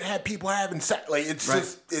can't have people having sex. Like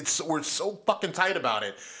we're so fucking tight about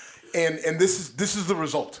it, and this is the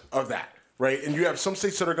result of that, right? And you have some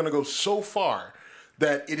states that are going to go so far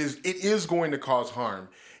that it is going to cause harm.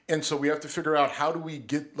 And so we have to figure out how do we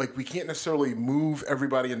get, like, we can't necessarily move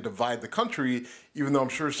everybody and divide the country, even though I'm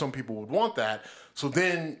sure some people would want that. So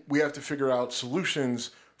then we have to figure out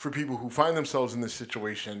solutions for people who find themselves in this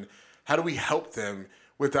situation. How do we help them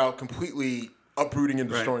without completely uprooting and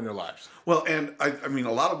destroying their lives? Well, and I mean,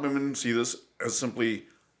 a lot of women see this as simply,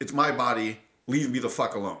 it's my body, leave me the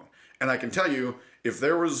fuck alone. And I can tell you, if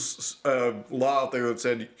there was a law out there that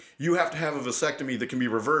said you have to have a vasectomy that can be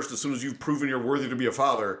reversed as soon as you've proven you're worthy to be a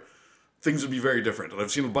father, things would be very different. And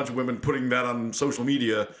I've seen a bunch of women putting that on social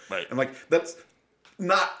media. Right. And like, that's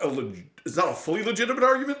not it's not a fully legitimate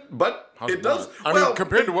argument, but it does. I mean,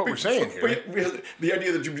 compared to what we're saying here. The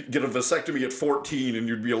idea that you get a vasectomy at 14 and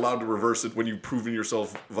you'd be allowed to reverse it when you've proven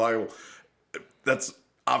yourself viable, that's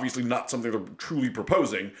obviously not something they're truly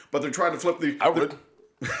proposing, but they're trying to flip the... I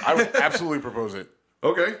would absolutely propose it.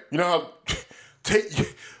 Okay. You know how...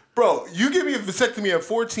 Bro, you give me a vasectomy at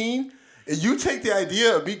 14, and you take the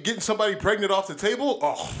idea of me getting somebody pregnant off the table?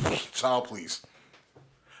 Oh, child, please.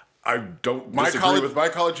 I don't disagree with... My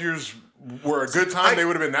college years were a good time. They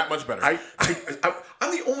would have been that much better.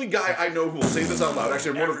 I'm the only guy I know who will say this out loud.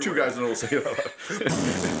 Actually, I'm one of two guys that will say it out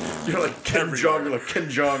loud. You're like Ken Jeong. You're like Ken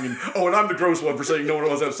Jeong. And I'm the gross one for saying no one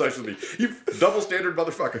wants to have sex with me. You double standard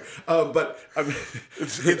motherfucker. But I mean,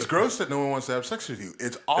 it's gross that no one wants to have sex with you.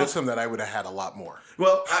 It's awesome that I would have had a lot more.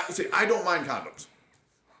 Well, I don't mind condoms.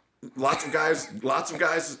 Lots of guys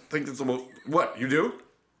think it's the most... What, you do?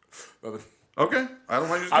 Okay, I don't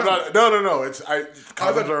mind using condoms. No.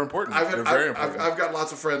 Condoms are important. They're very important. I've got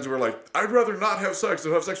lots of friends who are like, I'd rather not have sex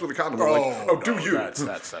than have sex with a condom. I'm like, do you?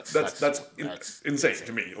 That's insane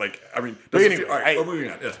to me. Like, I mean, anyway, all right,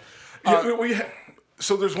 moving on. Yes.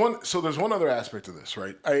 So there's one other aspect to this,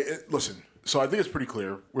 right? Listen. So I think it's pretty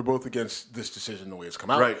clear we're both against this decision the way it's come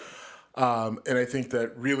out, right? And I think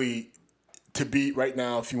that really, to be right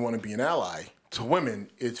now, if you want to be an ally to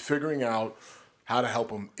women, it's figuring out how to help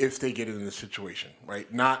them if they get in this situation,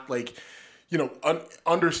 right? Not like,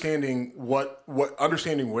 understanding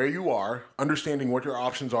understanding where you are, understanding what your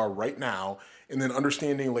options are right now, and then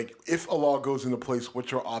understanding, like, if a law goes into place,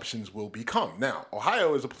 what your options will become. Now,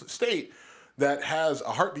 Ohio is a state that has a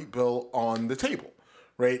heartbeat bill on the table,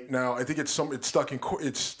 right? Now, I think it's stuck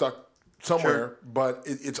somewhere, sure, but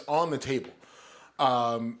it's on the table.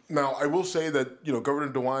 Now, I will say that,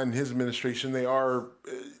 Governor DeWine and his administration, they are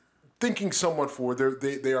thinking somewhat forward.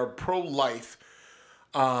 They are pro-life,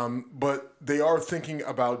 but they are thinking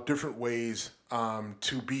about different ways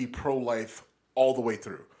to be pro-life all the way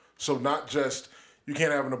through. So not just you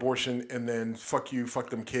can't have an abortion and then fuck you,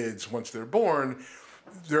 fuck them kids once they're born.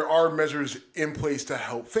 There are measures in place to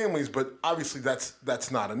help families, but obviously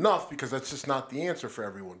that's not enough because that's just not the answer for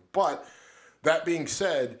everyone. But that being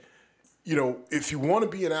said, if you want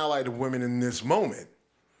to be an ally to women in this moment,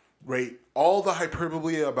 right? All the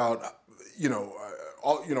hyperbole about,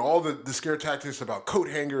 all the scare tactics about coat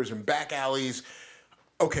hangers and back alleys.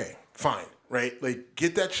 Okay, fine, right? Like,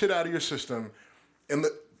 get that shit out of your system, and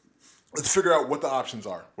let's figure out what the options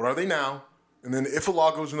are. What are they now? And then, if a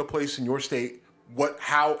law goes into place in your state,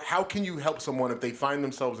 how can you help someone if they find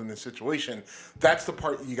themselves in this situation? That's the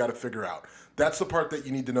part you got to figure out. That's the part that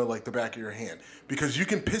you need to know like the back of your hand. Because you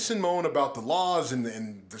can piss and moan about the laws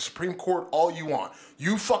and the Supreme Court all you want.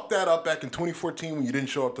 You fucked that up back in 2014 when you didn't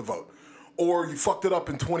show up to vote. Or you fucked it up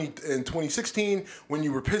in 2016 when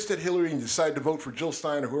you were pissed at Hillary and you decided to vote for Jill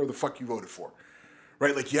Stein or whoever the fuck you voted for.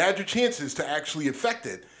 Right? Like, you had your chances to actually affect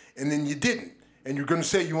it, and then you didn't. And you're going to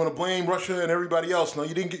say you want to blame Russia and everybody else. No,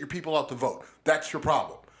 you didn't get your people out to vote. That's your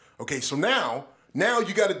problem. Okay, so now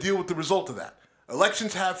you got to deal with the result of that.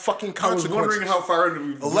 Elections have fucking consequences. I was wondering how far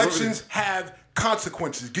into elections have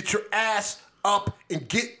consequences. Get your ass up and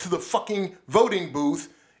get to the fucking voting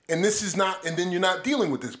booth. And this is not, and then you're not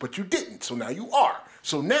dealing with this, but you didn't. So now you are.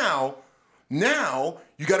 So now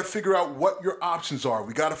you got to figure out what your options are.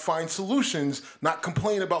 We got to find solutions, not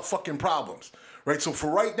complain about fucking problems, right? So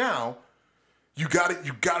for right now, you got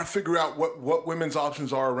to figure out what women's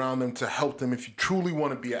options are around them to help them if you truly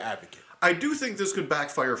want to be an advocate. I do think this could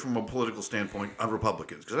backfire from a political standpoint on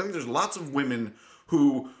Republicans, because I think there's lots of women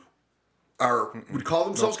who would call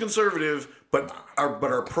themselves conservative, but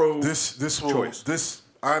are pro choice.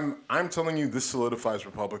 I'm telling you, this solidifies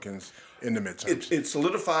Republicans in the midterms. It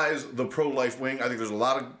solidifies the pro-life wing. I think there's a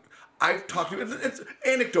lot of... I've talked to... It's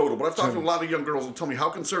anecdotal, but I've talked to a lot of young girls who tell me how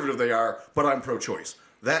conservative they are, but I'm pro-choice.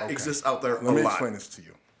 That exists out there a lot. Let me explain this to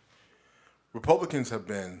you. Republicans have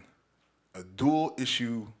been a dual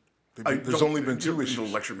issue... There's only been two issues.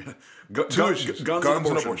 Don't lecture me. Two issues. Guns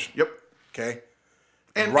and abortion. Yep. Okay?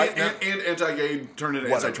 And anti-gay turned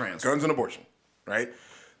into anti-trans. Guns and abortion. Right?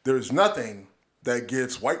 There's nothing that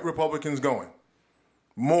gets white Republicans going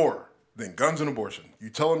more than guns and abortion. You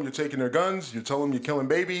tell them you're taking their guns. You tell them you're killing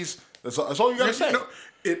babies. That's all you got to say.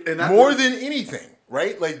 More than anything.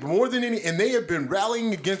 Right? Like, more than any... And they have been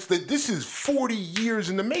rallying against... This is 40 years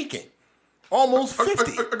in the making. Almost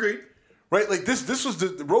 50. Agreed. Right, like this was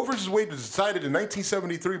the Roe versus Wade was decided in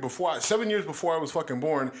 1973, 7 years before I was fucking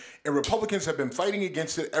born, and Republicans have been fighting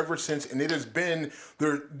against it ever since, and it has been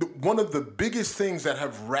one of the biggest things that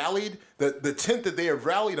have rallied, the tent that they have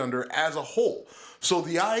rallied under as a whole. So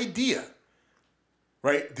the idea,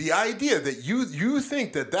 right, that you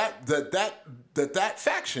think that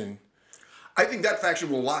faction, I think that faction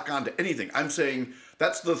will lock on to anything. I'm saying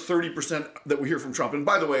that's the 30% that we hear from Trump. And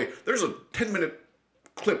by the way, there's a 10-minute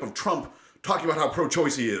clip of Trump talking about how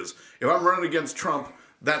pro-choice he is. If I'm running against Trump,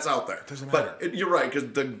 that's out there. Doesn't matter. But you're right,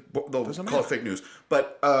 because they'll call it fake news.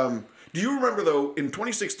 But do you remember, though, in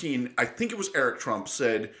 2016, I think it was Eric Trump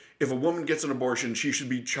said, if a woman gets an abortion, she should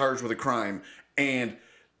be charged with a crime. And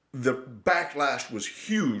the backlash was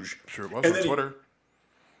huge. Sure it was on Twitter.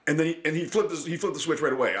 And then he flipped the switch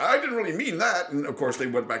right away. I didn't really mean that. And, of course, they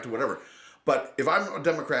went back to whatever. But if I'm a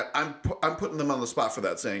Democrat, I'm putting them on the spot for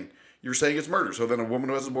that, saying... You're saying it's murder. So then a woman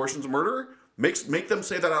who has abortion is a murderer? Make them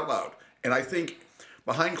say that out loud. And I think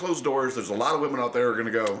behind closed doors, there's a lot of women out there who are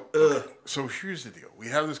going to go, ugh. So here's the deal. We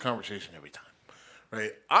have this conversation every time,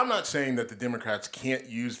 right? I'm not saying that the Democrats can't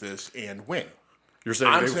use this and win. You're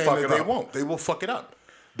saying they won't. They will fuck it up.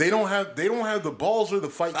 They don't have the balls or the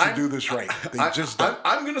fight to do this right. They just don't.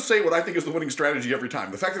 I'm going to say what I think is the winning strategy every time.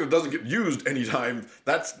 The fact that it doesn't get used anytime,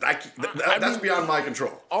 that's beyond my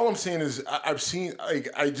control. All I'm saying is I've seen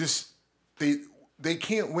they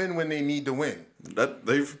can't win when they need to win.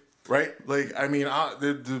 Right? Like, I mean,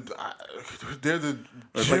 they're the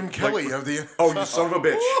Jim Kelly of the... Oh, you son of a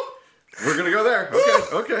bitch. We're going to go there.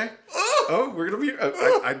 Okay. Oh, we're going to be...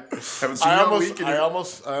 I haven't seen you all week. I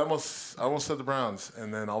almost said the Browns,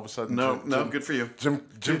 and then all of a sudden... No, good for you.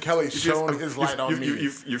 Jim Kelly's showing his light on me.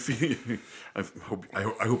 I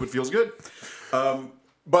hope it feels good.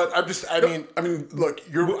 But I mean, look,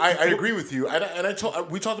 I agree with you,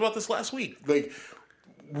 we talked about this last week. Like,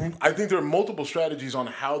 I think there are multiple strategies on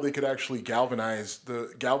how they could actually galvanize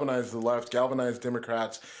the left, galvanize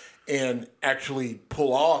Democrats, and actually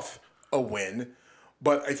pull off a win.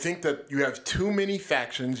 But I think that you have too many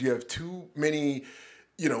factions, you have too many,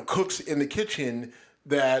 cooks in the kitchen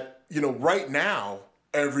that, right now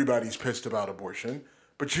everybody's pissed about abortion.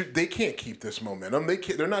 But they can't keep this momentum.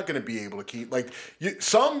 They're not going to be able to keep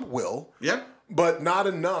some will. Yeah. but not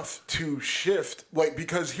enough to shift. Like,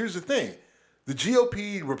 because here's the thing. The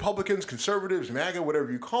GOP, Republicans, conservatives, MAGA,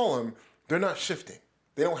 whatever you call them, they're not shifting.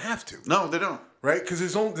 They don't have to. No, they don't. Right? Because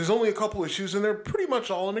there's only a couple issues, and they're pretty much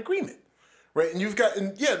all in agreement. Right? And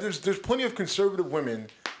there's plenty of conservative women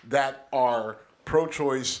that are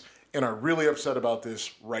pro-choice and are really upset about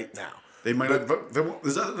this right now. They might not vote.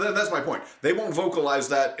 That's my point. They won't vocalize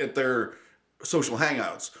that at their social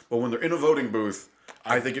hangouts, but when they're in a voting booth,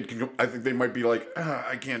 I think they might be like,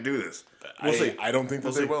 I can't do this. We'll see. I don't think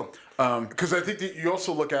that they will. Because I think that you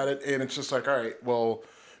also look at it and it's just like, all right, well,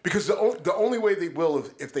 because the only way they will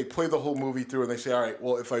if they play the whole movie through and they say, all right,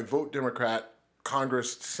 well, if I vote Democrat,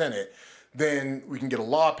 Congress, Senate, then we can get a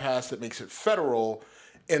law passed that makes it federal,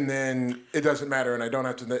 and then it doesn't matter, and I don't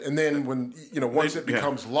have to. And then when once it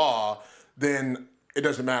becomes law, then it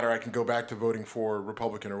doesn't matter. I can go back to voting for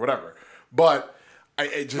Republican or whatever. But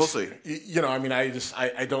I just, we'll see.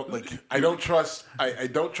 I don't trust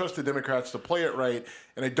the Democrats to play it right,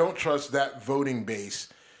 and I don't trust that voting base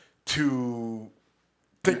to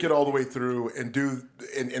think it all the way through and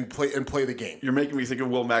play the game. You're making me think of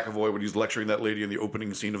Will McAvoy when he's lecturing that lady in the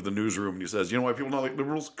opening scene of The Newsroom, and he says, "You know why people don't like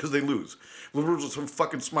liberals? Because they lose. Liberals are so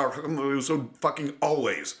fucking smart. How come they lose so fucking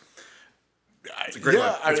always?" It's a great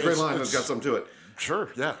line. It's a great line. It's got something to it.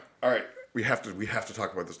 Sure. Yeah. All right. We have to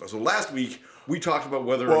talk about this now. So last week we talked about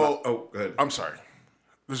whether or not. Oh, go ahead. I'm sorry.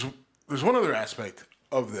 There's one other aspect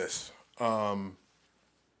of this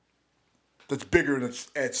that's bigger and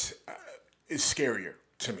it's scarier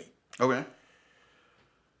to me. Okay.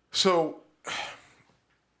 So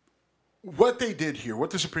what they did here,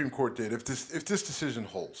 what the Supreme Court did, if this decision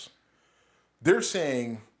holds, they're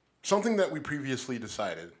saying something that we previously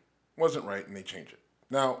decided wasn't right, and they change it.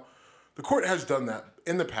 Now, the court has done that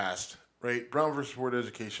in the past. Right, Brown versus Board of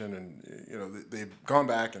Education, and they've gone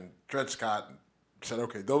back and Dred Scott said,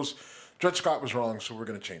 okay, Dred Scott was wrong, so we're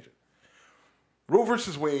going to change it. Roe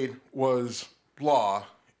versus Wade was law,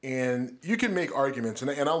 and you can make arguments,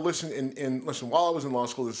 and I'll listen and listen. While I was in law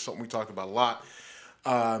school, this is something we talked about a lot,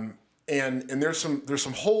 and there's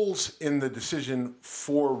some holes in the decision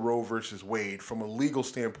for Roe versus Wade from a legal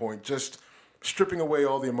standpoint, just stripping away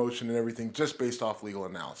all the emotion and everything, just based off legal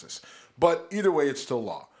analysis. But either way, it's still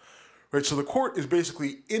law. Right, so the court is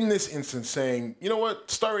basically, in this instance, saying, you know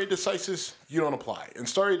what, stare decisis, you don't apply. And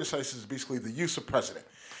stare decisis is basically the use of precedent.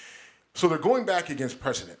 So they're going back against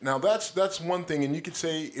precedent. Now, that's one thing, and you could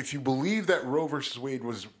say if you believe that Roe versus Wade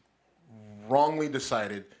was wrongly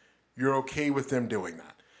decided, you're okay with them doing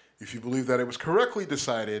that. If you believe that it was correctly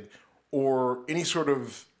decided, or any sort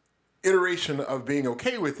of iteration of being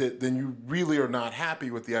okay with it, then you really are not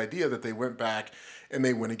happy with the idea that they went back and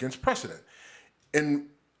they went against precedent. And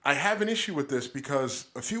I have an issue with this because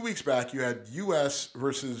a few weeks back you had U.S.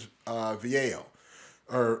 versus Valeo.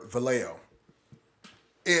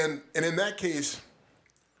 And in that case,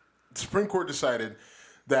 the Supreme Court decided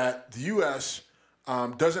that the U.S.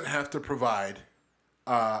 Doesn't have to provide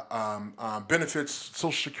benefits,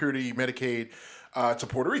 Social Security, Medicaid, to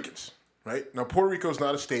Puerto Ricans. Right? Now, Puerto Rico is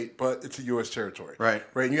not a state, but it's a U.S. territory. Right.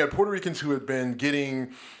 And you had Puerto Ricans who had been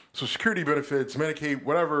getting Social Security benefits, Medicaid,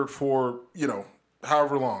 whatever, for,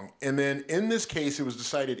 however long. And then in this case, it was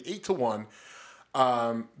decided 8-1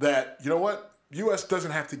 that, you know what, U.S.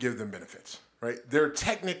 doesn't have to give them benefits, right? They're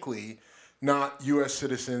technically not U.S.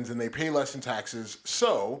 citizens and they pay less in taxes,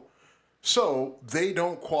 so they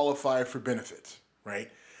don't qualify for benefits,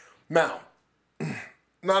 right? Now,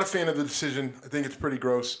 not a fan of the decision. I think it's pretty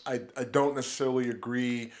gross. I don't necessarily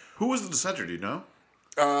agree. Who was the dissenter, do you know?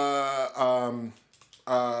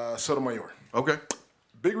 Sotomayor. Okay.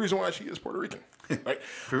 Big reason why she is Puerto Rican. Right.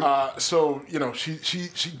 So she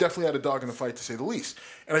definitely had a dog in the fight, to say the least.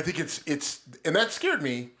 And I think it's and that scared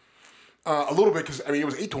me a little bit because it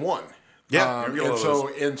was 8-1. Yeah.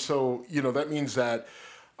 And so that means that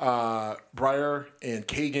Breyer and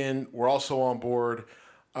Kagan were also on board.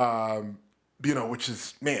 Which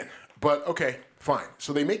is But okay, fine.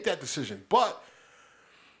 So they make that decision, but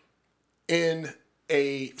in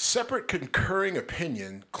a separate concurring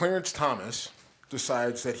opinion, Clarence Thomas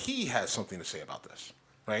decides that he has something to say about this,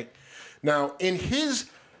 right? Now, in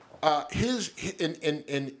his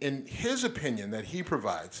opinion that he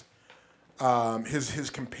provides, his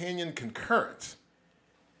companion concurrence,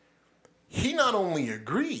 he not only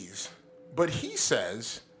agrees, but he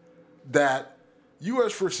says that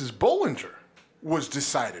U.S. versus Bollinger was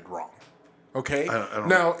decided wrong. Okay? I don't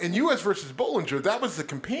now, in U.S. versus Bollinger, that was the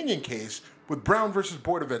companion case with Brown versus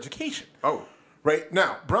Board of Education. Oh. Right?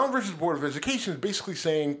 Now, Brown versus Board of Education is basically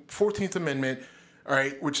saying 14th Amendment, all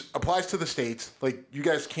right, which applies to the states. Like, you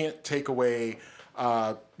guys can't take away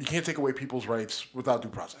people's rights without due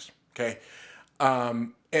process. Okay?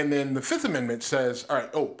 And then the Fifth Amendment says, all right,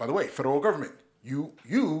 oh, by the way, federal government,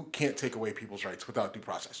 you can't take away people's rights without due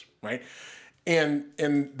process, right? And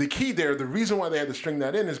the key there, the reason why they had to string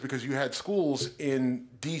that in is because you had schools in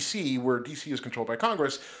D.C., where D.C. is controlled by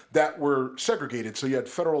Congress, that were segregated. So you had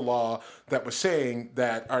federal law that was saying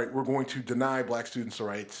that, all right, we're going to deny black students the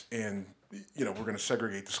rights and, we're going to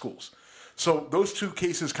segregate the schools. So those two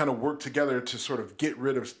cases kind of work together to sort of get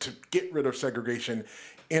rid of segregation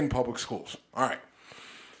in public schools. All right.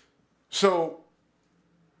 So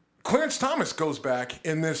Clarence Thomas goes back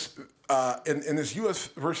in this in this U.S.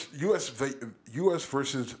 versus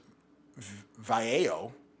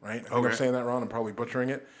Vallejo, right? I think I'm saying that wrong. I'm probably butchering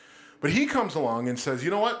it. But he comes along and says,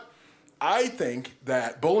 you know what? I think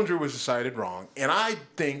that Bollinger was decided wrong, and I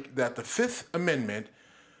think that the Fifth Amendment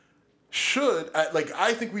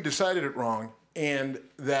I think we decided it wrong, and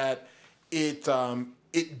that it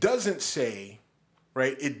doesn't say,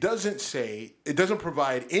 right? It doesn't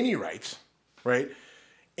provide any rights, right?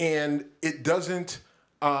 And it doesn't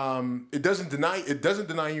deny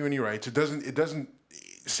you any rights. It doesn't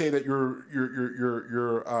say that you're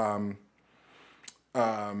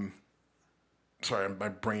sorry, my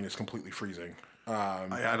brain is completely freezing.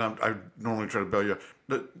 I normally try to bail you.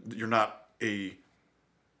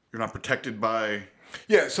 You're not protected by.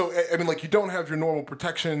 Yeah, so I mean, like, you don't have your normal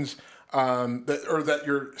protections. I'm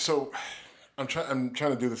trying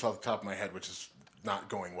to do this off the top of my head, which is not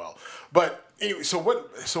going well. But anyway, so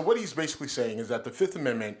what he's basically saying is that the Fifth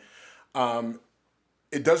Amendment,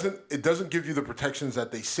 it doesn't give you the protections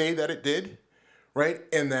that they say that it did, right?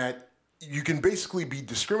 And that you can basically be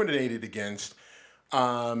discriminated against,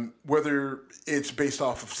 whether it's based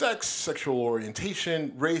off of sex, sexual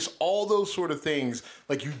orientation, race, all those sort of things.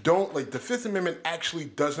 Like, the Fifth Amendment actually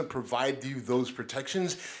doesn't provide you those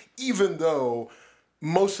protections, even though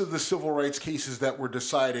most of the civil rights cases that were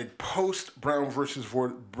decided post Brown versus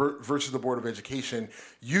the Board of Education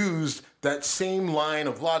used that same line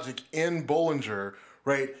of logic in Bollinger,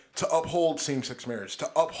 right, to uphold same-sex marriage, to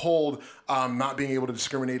uphold not being able to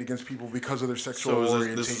discriminate against people because of their sexual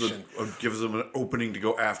orientation. This gives them an opening to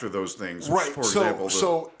go after those things. Right. For example,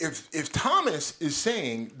 so if Thomas is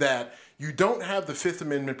saying that you don't have the Fifth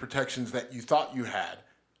Amendment protections that you thought you had,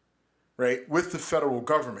 right, with the federal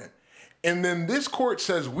government, and then this court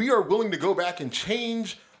says we are willing to go back and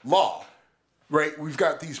change law, right? We've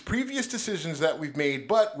got these previous decisions that we've made,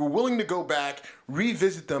 but we're willing to go back,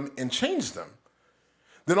 revisit them, and change them.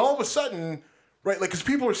 Then all of a sudden, right, like, because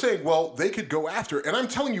people are saying, well, they could go after, and I'm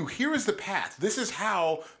telling you, here is the path. This is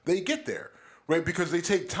how they get there, right? Because they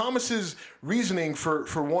take Thomas's reasoning for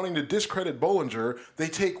wanting to discredit Bollinger. They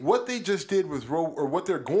take what they just did with Roe, or what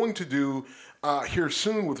they're going to do here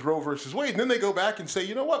soon with Roe versus Wade, and then they go back and say,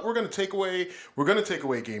 you know what, we're going to take away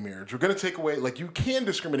gay marriage. We're going to take away, like, you can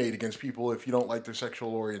discriminate against people if you don't like their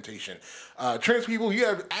sexual orientation. Trans people, you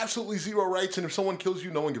have absolutely zero rights, and if someone kills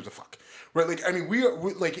you, no one gives a fuck. Right, like, I mean, we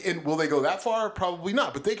and will they go that far? Probably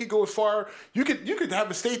not, but they could go as far. You could have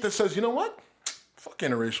a state that says, you know what, fuck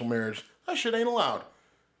interracial marriage, that shit ain't allowed.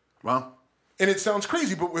 Well, and it sounds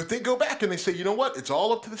crazy, but if they go back and they say, you know what, it's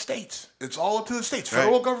all up to the states. It's all up to the states.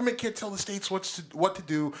 Federal government can't tell the states what to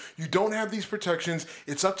do. You don't have these protections.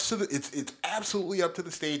 It's absolutely up to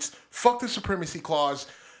the states. Fuck the Supremacy Clause.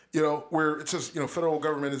 Where it says, federal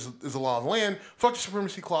government is the law of the land. Fuck the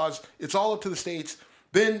Supremacy Clause. It's all up to the states.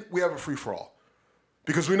 Then we have a free-for-all.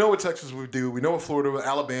 Because we know what Texas would do. We know what Florida,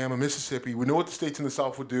 Alabama, Mississippi. We know what the states in the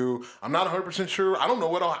South would do. I'm not 100% sure. I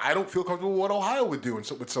don't feel comfortable with what Ohio would do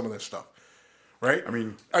with some of this stuff. Right? I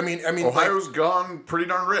mean, Ohio's gone pretty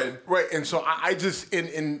darn red. Right. And so I just,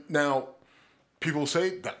 and now people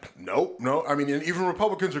say that, no. I mean, and even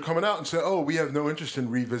Republicans are coming out and say, oh, we have no interest in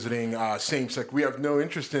revisiting same-sex. We have no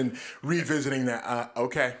interest in revisiting that.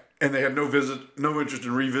 Okay. And they had no interest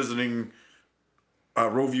in revisiting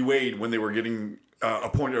Roe v. Wade when they were getting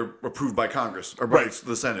appointed or approved by Congress or by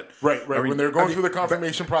the Senate. Right. When they're going through the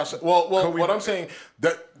confirmation process. Well, what I'm saying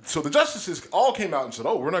so the justices all came out and said,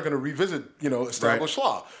 oh, we're not going to revisit, established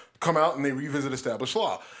law. Come out and they revisit established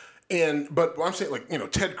law. But I'm saying,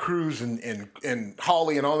 like, Ted Cruz and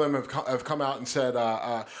Hawley and all of them have come out and said,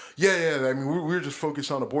 I mean, we're just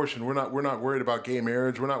focused on abortion. We're not worried about gay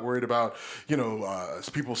marriage. We're not worried about,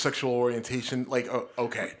 people's sexual orientation. Like,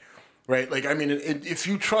 okay. Right? Like, I mean, if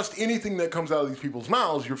you trust anything that comes out of these people's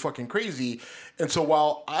mouths, you're fucking crazy. And so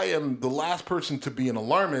while I am the last person to be an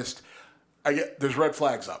alarmist, there's red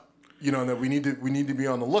flags up, and that we need to be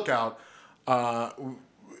on the lookout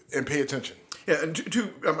and pay attention. Yeah, and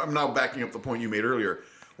I'm now backing up the point you made earlier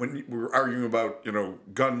when we were arguing about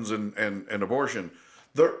guns and abortion.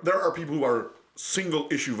 There are people who are single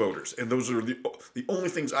issue voters, and those are the only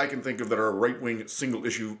things I can think of that are right wing single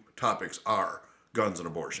issue topics are guns and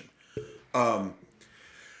abortion. We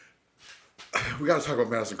got to talk about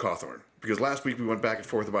Madison Cawthorn, because last week we went back and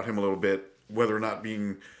forth about him a little bit, whether or not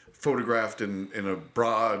being photographed in a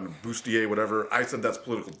bra and bustier, whatever. I said that's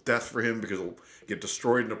political death for him because he'll get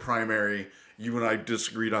destroyed in a primary. You and I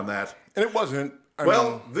disagreed on that, and it wasn't.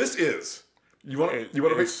 This is. You want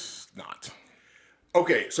to? It's not.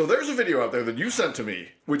 Okay, so there's a video out there that you sent to me,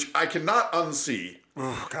 which I cannot unsee.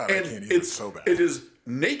 Oh God, and I can't even. It's so bad. It is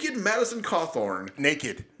naked Madison Cawthorn.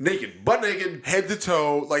 Naked, butt naked, head to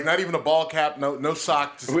toe, like not even a ball cap, no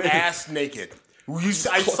sock, just ass naked.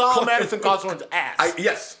 I saw Madison Cawthorn's ass.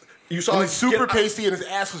 Yes, you saw it super pasty, and his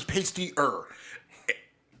ass was pastier.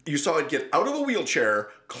 You saw it get out of a wheelchair,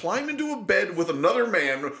 climb into a bed with another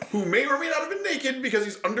man who may or may not have been naked because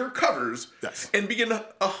he's under covers, and begin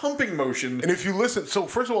a humping motion. And if you listen, so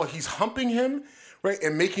first of all, he's humping him, right,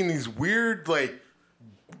 and making these weird, like,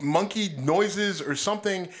 monkey noises or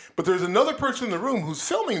something. But there's another person in the room who's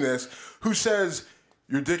filming this who says,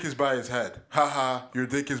 "Your dick is by his head. Ha, your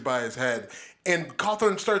dick is by his head." And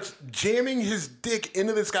Cawthorn starts jamming his dick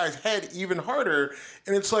into this guy's head even harder,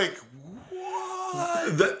 and it's like,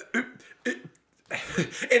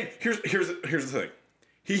 and here's the thing.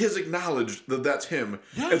 He has acknowledged that that's him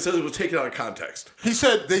and says it was taken out of context. He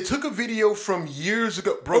said they took a video from years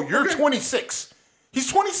ago. Bro, you're 26.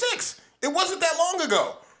 He's 26. It wasn't that long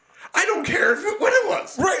ago. I don't care when it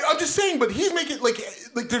was. Right, I'm just saying, but he's making like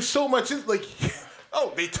there's so much like.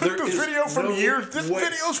 Oh, they took the video from years. This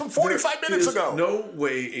video's from 45 minutes ago. No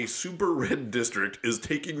way a super red district is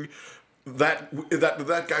taking that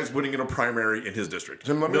guy's winning in a primary in his district.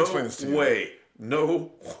 Jim, let me explain this to you. No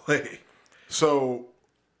way. So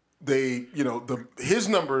they, his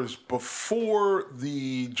numbers before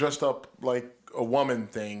the dressed up like a woman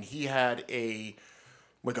thing, he had a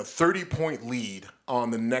 30-point lead on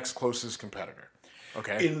the next closest competitor.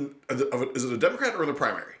 Okay. Is it a Democrat or the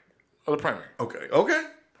primary? Oh, the primary. Okay.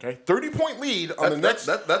 30-point lead on the next.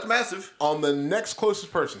 That's massive. On the next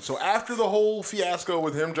closest person. So after the whole fiasco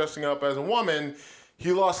with him dressing up as a woman,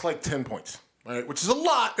 he lost like 10 points, right? Which is a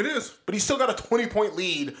lot. It is. But he still got a 20-point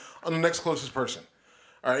lead on the next closest person.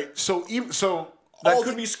 All right. So that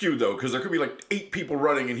could be skewed though, because there could be like 8 people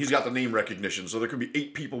running, and he's got the name recognition. So there could be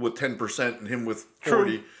 8 people with 10% and him with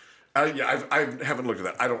 40. I haven't looked at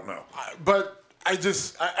that. I don't know. But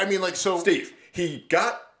Steve, he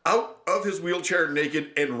got out of his wheelchair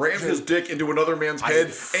naked and rammed his dick into another man's head,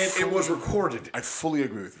 and it was recorded. I fully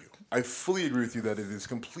agree with you. I fully agree with you that it is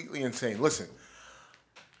completely insane. Listen,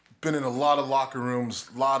 been in a lot of locker rooms,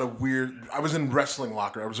 a lot of weird. I was in wrestling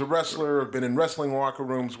locker. I was a wrestler. I've been in wrestling locker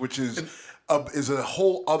rooms, which is a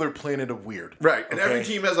whole other planet of weird. Right, and every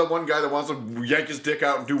team has that one guy that wants to yank his dick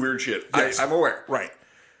out and do weird shit. Yes. I'm aware. Right.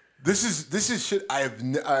 This is shit I've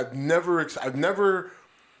never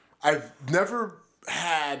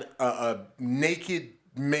had a naked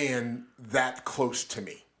man that close to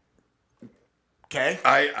me. Okay?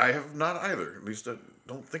 I have not either. At least I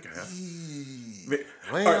don't think I have.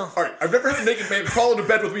 Well, all right. I've never had a naked man crawl into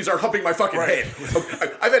bed with me and start humping my fucking head.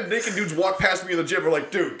 I've had naked dudes walk past me in the gym and are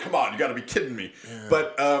like, dude, come on, you gotta be kidding me.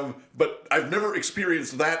 Yeah. But I've never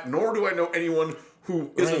experienced that, nor do I know anyone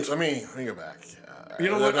who isn't. Let me go back. You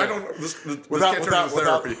know what? I don't. This can't turn into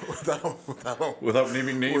therapy. Without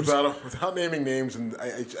naming names. Without naming names, and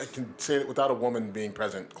I can say it without a woman being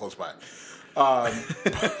present close by. Oh,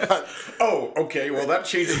 okay. Well, that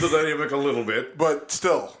changes the dynamic a little bit. But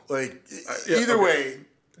still, either way,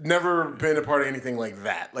 never been a part of anything like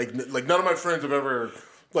that. Like none of my friends have ever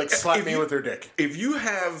slapped me with their dick. If you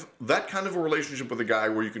have that kind of a relationship with a guy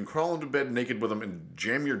where you can crawl into bed naked with him and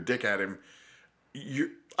jam your dick at him,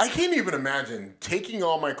 I can't even imagine taking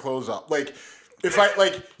all my clothes off. If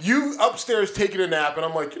you upstairs taking a nap and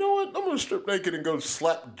I'm like, you know what? I'm going to strip naked and go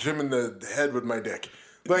slap Jim in the head with my dick.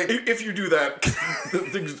 If you do that,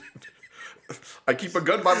 I keep a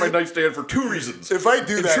gun by my nightstand for 2 reasons. If I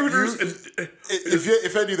do Intruders that,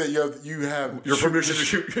 if I do that, you have your permission to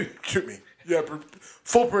shoot. Shoot me. Yeah,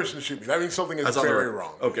 full permission to shoot me. That means something is very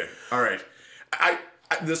wrong. Okay, all right.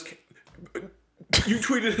 You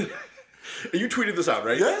tweeted. You tweeted this out,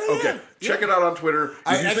 right? Yeah. Okay. Check it out on Twitter.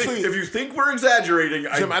 If you think we're exaggerating,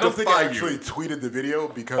 Jim, I don't think I actually tweeted the video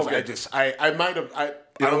because I might have. I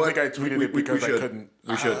don't think I tweeted it because I couldn't.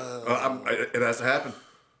 We should. It has to happen.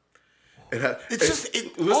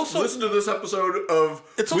 Listen to this episode of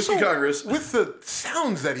Whiskey Congress with the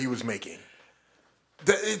sounds that he was making.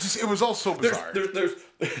 It was all so bizarre.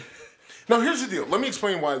 Now here's the deal. Let me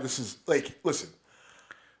explain why this is listen.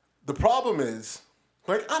 The problem is.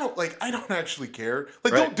 I don't actually care.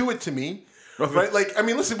 Don't do it to me. right? Like, I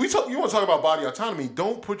mean, listen, you want to talk about body autonomy?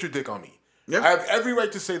 Don't put your dick on me. Yep. I have every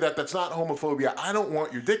right to say that. That's not homophobia. I don't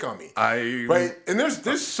want your dick on me. Right? And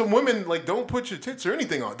there's some women, like, don't put your tits or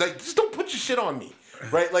anything on. Like, just don't put your shit on me.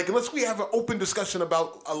 Right? Like, unless we have an open discussion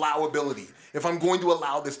about allowability. If I'm going to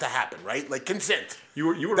allow this to happen, right? Like, consent. You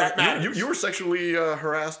were sexually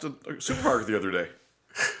harassed at a supermarket the other day.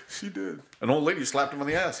 She did. An old lady slapped him on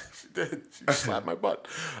the ass. She did. She slapped my butt.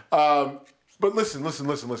 But listen.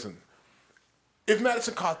 If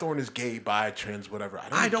Madison Cawthorn is gay, bi, trans, whatever,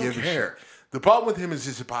 I don't care. The problem with him is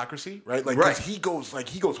his hypocrisy, right? Like, right. He goes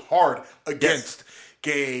hard against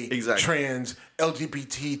gay, trans,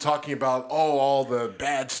 LGBT, talking about all the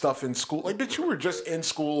bad stuff in school. Like, bitch, you were just in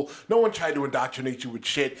school. No one tried to indoctrinate you with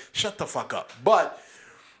shit. Shut the fuck up. But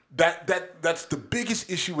that's the biggest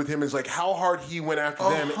issue with him is like how hard he went after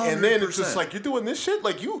them, 100%. And then it's just like you're doing this shit,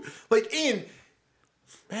 and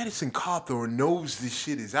Madison Cawthorn knows this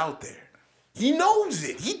shit is out there. He knows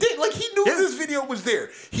it. He did. Like, he knew this video was there.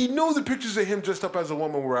 He knew the pictures of him dressed up as a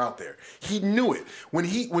woman were out there. He knew it. When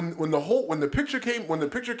the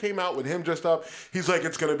picture came out with him dressed up, he's like,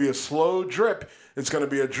 it's gonna be a slow drip. It's gonna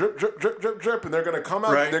be a drip, drip, drip, drip, drip, and they're gonna come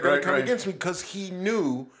out. They're gonna come against me because he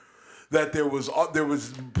knew that there was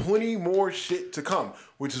plenty more shit to come.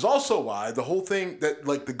 Which is also why the whole thing that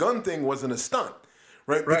like the gun thing wasn't a stunt.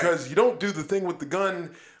 Right? Because you don't do the thing with the gun,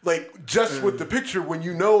 like, just with the picture when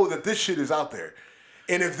you know that this shit is out there.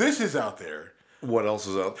 And if this is out there... What else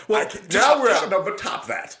is out there? Well, but top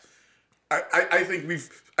that. I think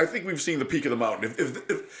we've seen the peak of the mountain.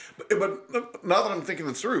 But now that I'm thinking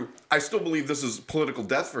this through, I still believe this is political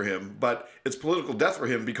death for him, but it's political death for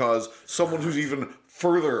him because someone who's even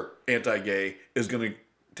further anti-gay is going to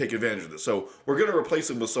take advantage of this. So we're going to replace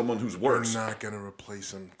him with someone who's worse. We're not going to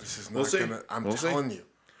replace him. This is not going to... I'm telling you.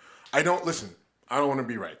 I don't want to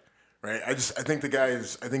be right. I think the guy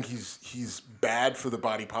is... I think he's bad for the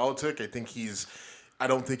body politic. I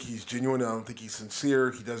don't think he's genuine. I don't think he's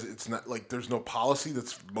sincere. It's not like there's no policy.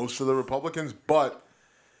 That's most of the Republicans. But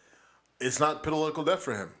it's not political death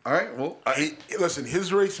for him. All right. Well, listen,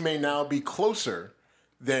 his race may now be closer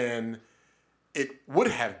than it would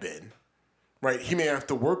have been. Right, he may have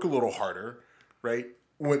to work a little harder, right?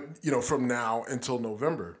 From now until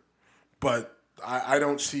November, but I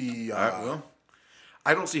don't see. I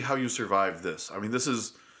don't see how you survive this. I mean, this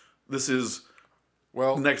is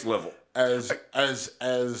next level. As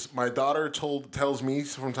my daughter tells me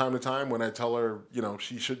from time to time when I tell her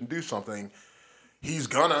she shouldn't do something, he's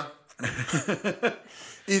gonna.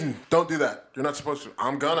 Eden, don't do that. You're not supposed to.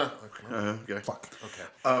 I'm gonna. Okay. Fuck.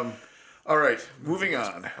 Okay. All right, moving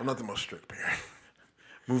on. I'm not the most strict parent.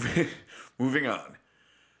 Moving on.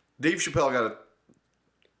 Dave Chappelle got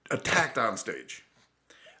attacked on stage.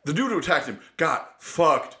 The dude who attacked him got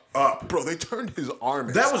fucked up. Bro, they turned his arm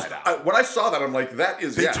inside out. When I saw that, I'm like, that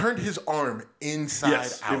is... They turned his arm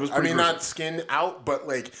inside out. It was not skin out, but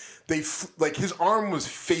his arm was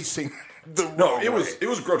facing the wrong way. It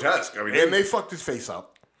was grotesque. I mean, and they fucked his face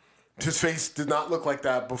up. His face did not look like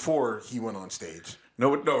that before he went on stage. They.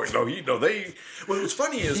 What's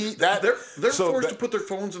funny is they're forced to put their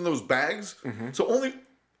phones in those bags. Mm-hmm. So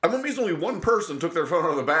I'm amazed only one person took their phone out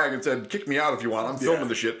of the bag and said, "Kick me out if you want. I'm filming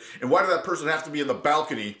the shit." And why did that person have to be in the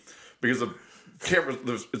balcony? Because the camera,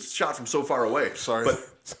 it's shot from so far away. Sorry,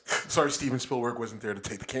 Steven Spielberg wasn't there to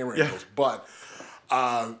take the camera angles. But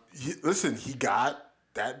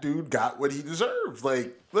that dude got what he deserved.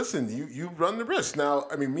 Like, listen, you run the risk. Now,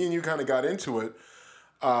 I mean, me and you kind of got into it.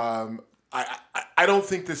 I don't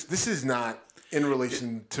think this is not in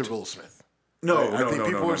relation to Will Smith. I think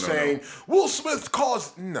people are saying Will Smith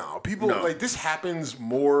caused. No, people like this happens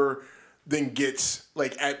more than gets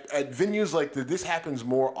like at venues like this happens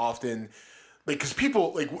more often. Like, because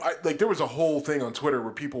people like there was a whole thing on Twitter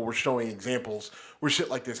where people were showing examples where shit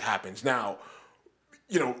like this happens. Now,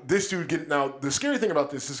 this dude the scary thing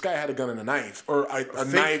about this guy had a gun and a knife, or a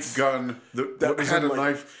knife gun that had a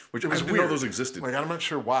knife, which I didn't know those existed. Like, I'm not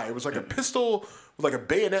sure why. It was like a pistol with like a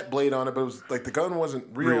bayonet blade on it, but it was like the gun wasn't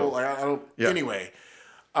real. Like, I don't. Yeah. Anyway,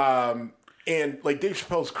 and like Dave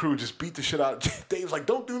Chappelle's crew just beat the shit out. Dave's like,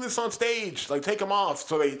 "Don't do this on stage. Like, take him off."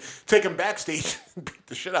 So they take him backstage and beat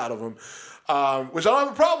the shit out of him, which I don't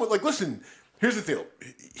have a problem with. Like, listen, here's the deal.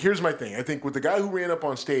 Here's my thing. I think with the guy who ran up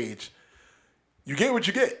on stage, you get what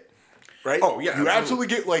you get, right? Oh, yeah. You absolutely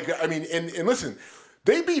get, and listen,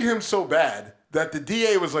 they beat him so bad that the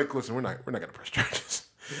DA was like, listen, we're not going to press charges.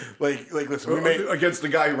 Listen, we made... Against the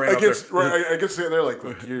guy who ran up there. Right, they're like,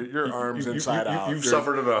 look, your arm's inside out. You've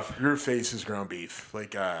suffered enough. Your face is ground beef.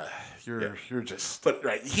 Like, you're just... But,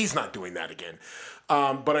 right, he's not doing that again.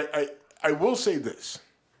 But I will say this.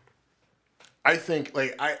 I think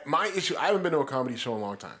my issue. I haven't been to a comedy show in a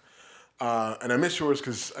long time, and I miss yours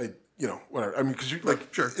because whatever. I mean, because you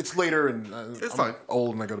sure, it's later and it's I'm fine.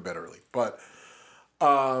 Old and I go to bed early. But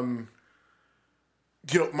my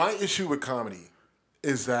issue with comedy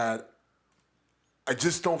is that I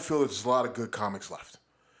just don't feel there's a lot of good comics left,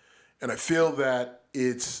 and I feel that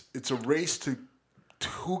it's a race to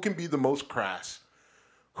who can be the most crass,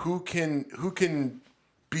 who can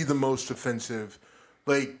be the most offensive.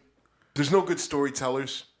 Like, there's no good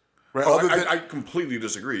storytellers, right? Oh, I completely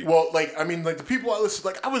disagree. Well, the people I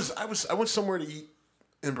listen, I went somewhere to eat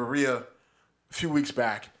in Berea a few weeks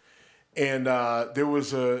back, and I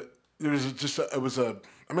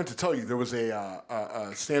meant to tell you, there was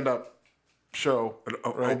a stand-up show,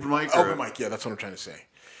 right? Open mic. Open mic, yeah, that's what I'm trying to say.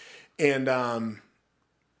 And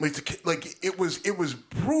it was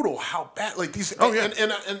brutal how bad these. Oh yeah,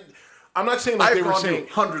 and I'm not saying they were saying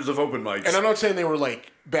hundreds of open mics, and I'm not saying they were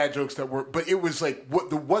bad jokes that were, but it was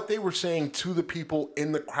what they were saying to the people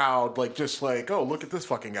in the crowd, oh, look at this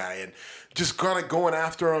fucking guy, and just kind of going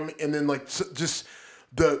after him, and then just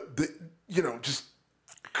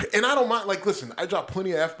and I don't mind. Listen, I dropped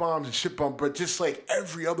plenty of F-bombs and shit bombs, but just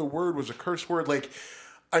every other word was a curse word.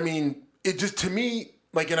 It just, to me,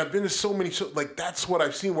 and I've been to so many shows, that's what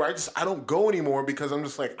I've seen where I don't go anymore because I'm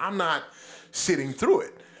just I'm not sitting through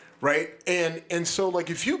it. Right. And so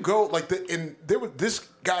if you go there was this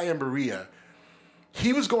guy in Berea,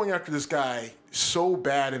 he was going after this guy so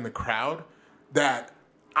bad in the crowd that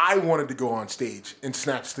I wanted to go on stage and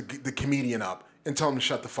snatch the comedian up and tell him to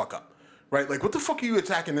shut the fuck up. Right. What the fuck are you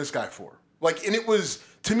attacking this guy for? And it was,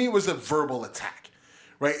 to me, it was a verbal attack.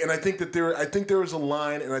 Right. And I think that there was a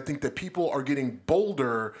line, and I think that people are getting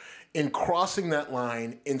bolder in crossing that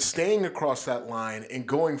line and staying across that line and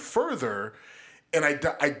going further. And I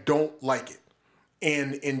don't like it.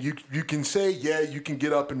 And you can say, yeah, you can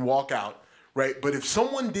get up and walk out, right? But if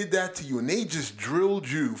someone did that to you and they just drilled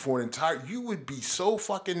you for an entire, you would be so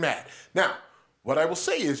fucking mad. Now, what I will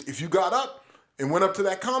say is, if you got up and went up to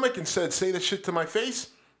that comic and said, say that shit to my face,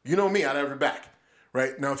 you know me, I'd have your back,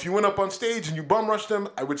 right? Now, if you went up on stage and you bum rushed them,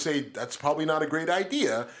 I would say that's probably not a great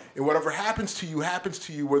idea. And whatever happens to you,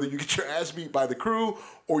 whether you get your ass beat by the crew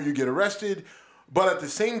or you get arrested. But at the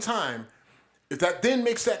same time, if that then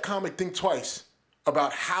makes that comic think twice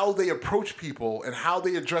about how they approach people and how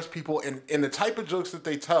they address people and the type of jokes that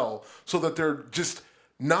they tell so that they're just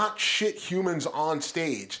not shit humans on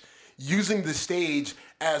stage, using the stage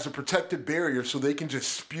as a protective barrier so they can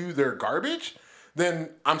just spew their garbage, then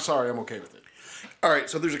I'm sorry, I'm okay with it. All right,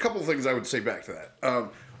 so there's a couple of things I would say back to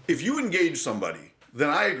that. If you engage somebody, then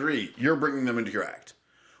I agree, you're bringing them into your act.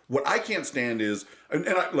 What I can't stand is, I've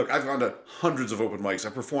gone to hundreds of open mics.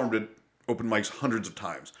 I performed at open mics hundreds of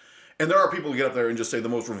times. And there are people who get up there and just say the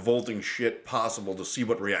most revolting shit possible to see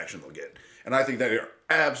what reaction they'll get. And I think that are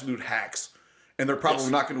absolute hacks. And they're probably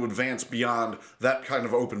not going to advance beyond that kind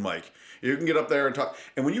of open mic. You can get up there and talk.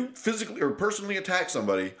 And when you physically or personally attack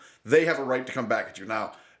somebody, they have a right to come back at you.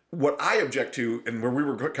 Now, what I object to, and where we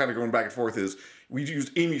were kind of going back and forth, is we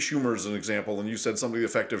used Amy Schumer as an example, and you said something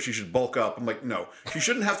effective, she should bulk up. I'm like, no. She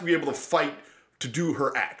shouldn't have to be able to fight to do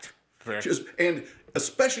her act. Fair. And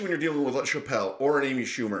especially when you're dealing with a Chappelle or an Amy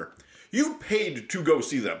Schumer, you paid to go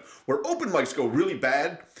see them. Where open mics go really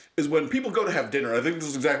bad is when people go to have dinner. I think this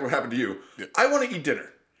is exactly what happened to you. Yeah. I want to eat dinner,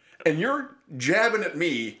 and you're jabbing at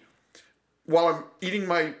me while I'm eating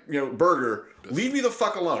my burger. Leave me the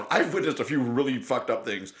fuck alone. I've witnessed a few really fucked up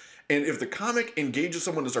things. And if the comic engages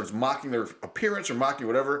someone that starts mocking their appearance or mocking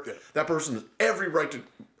whatever, that person has every right to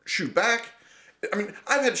shoot back. I mean,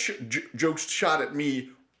 I've had jokes shot at me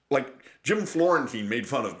like Jim Florentine made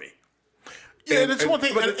fun of me. Yeah, that's one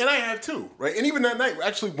thing, and I have too, right? And even that night,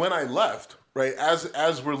 actually, when I left, right,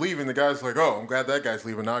 as we're leaving, the guy's like, "Oh, I'm glad that guy's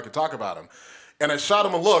leaving. Now I can talk about him." And I shot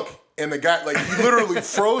him a look, and the guy, he literally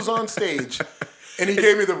froze on stage, and he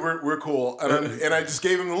gave me the "we're cool," and I just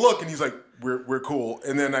gave him the look, and he's like, "We're cool,"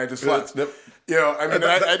 and then I just left.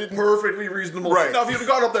 I didn't perfectly reasonable. Right. Now, if you'd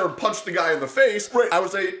gone up there and punched the guy in the face, I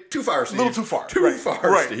would say too far, Steve. A little too far. Too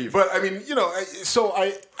far, Steve. But I mean, so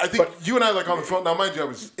I think you and I on the phone. Now, mind you, I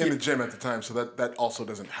was in the gym at the time, so that also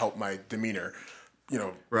doesn't help my demeanor.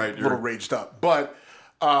 Right, a little raged up. But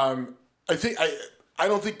I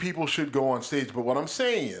don't think people should go on stage. But what I'm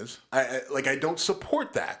saying is, I don't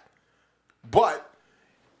support that. But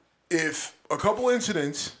if a couple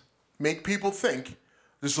incidents make people think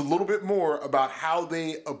just a little bit more about how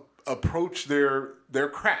they approach their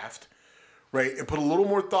craft, right, and put a little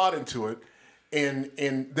more thought into it, and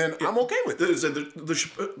then I'm okay with it.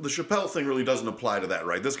 The Chappelle thing really doesn't apply to that,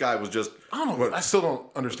 right? This guy was just... I don't know. I still don't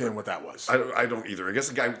understand what that was. I don't either. I guess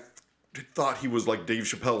the guy thought he was like Dave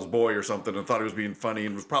Chappelle's boy or something and thought he was being funny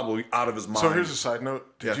and was probably out of his mind. So here's a side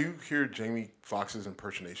note. Did you hear Jamie Foxx's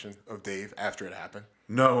impersonation of Dave after it happened?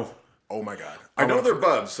 No. Oh my God! I know they're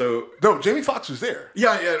buds. So no, Jamie Foxx was there.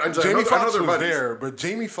 Yeah. Jamie Foxx was there, but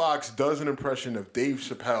Jamie Foxx does an impression of Dave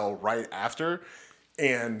Chappelle right after,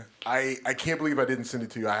 and I can't believe I didn't send it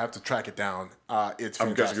to you. I have to track it down. It's fantastic.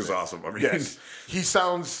 I'm guessing it's awesome. I mean, yes, he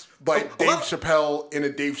sounds like Dave Chappelle in a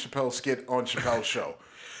Dave Chappelle skit on Chappelle's show.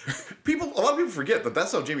 A lot of people forget that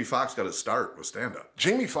that's how Jamie Foxx got his start with stand-up.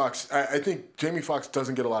 Jamie Foxx, I think Jamie Foxx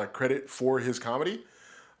doesn't get a lot of credit for his comedy.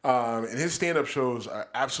 And his stand-up shows are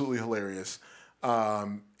absolutely hilarious.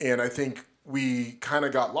 And I think we kind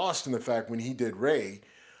of got lost in the fact when he did Ray,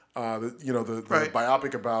 the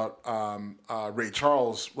biopic about Ray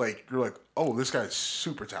Charles, like, you're like, oh, this guy's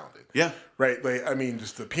super talented. Yeah. Right? Like, I mean,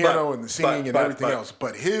 just the piano and the singing and everything else.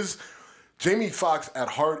 But Jamie Foxx at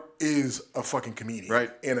heart is a fucking comedian. Right.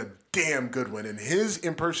 And a damn good one. And his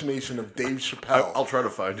impersonation of Dave Chappelle. I'll try to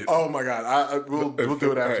find it. Oh my God. We'll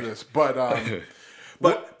do it after this. But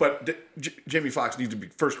Jamie Foxx needs to be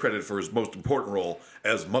first credited for his most important role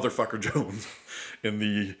as Motherfucker Jones in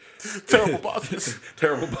the Terrible Bosses.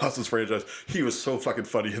 Terrible Bosses franchise. He was so fucking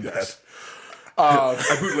funny in that.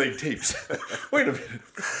 I bootleg tapes. Wait a minute.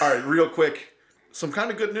 All right, real quick. Some kind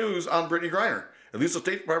of good news on Brittany Griner. At least the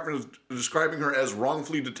State Department is describing her as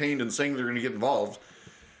wrongfully detained and saying they're going to get involved.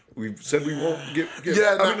 We've said we won't get.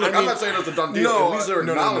 Yeah, I'm not saying it's a done deal. No, at least they're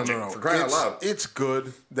acknowledging for crying out loud. It's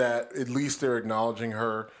good that at least they're acknowledging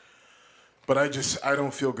her, but I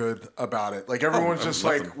don't feel good about it. Like everyone's just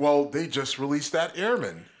like, well, they just released that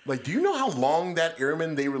airman. Like, do you know how long that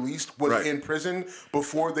airman they released was in prison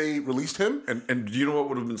before they released him? And do you know what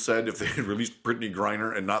would have been said if they had released Brittany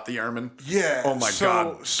Griner and not the airman? Yeah. Oh my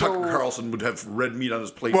God. Tucker Carlson would have red meat on his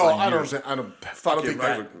plate. Well, for years. I don't think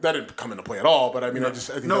that didn't come into play at all. But I mean, I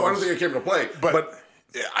think I don't think it came into play. But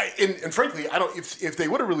and frankly, I don't. If they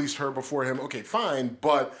would have released her before him, okay, fine.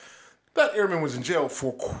 But that airman was in jail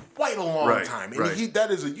for quite a long time, and that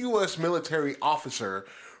is a U.S. military officer.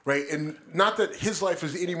 Right, and not that his life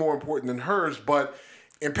is any more important than hers, but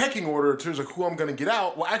in pecking order in terms of who I'm going to get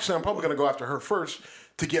out, well, actually, I'm probably going to go after her first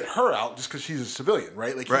to get her out just because she's a civilian,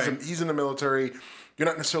 right? Like, he's in the military. You're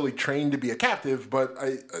not necessarily trained to be a captive, but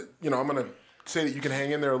I'm going to say that you can hang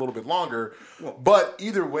in there a little bit longer. Well, but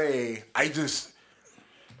either way, I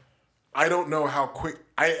don't know how quick.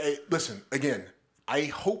 Listen, again, I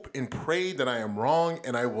hope and pray that I am wrong,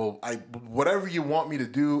 and whatever you want me to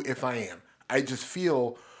do, if I am. I just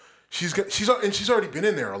feel she's already been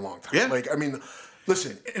in there a long time. Yeah. Like, I mean,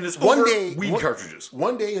 listen, and it's one day weed cartridges.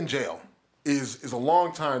 One day in jail is a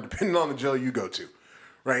long time depending on the jail you go to,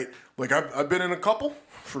 right? Like I've been in a couple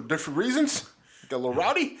for different reasons. Got a little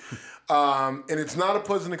rowdy, and it's not a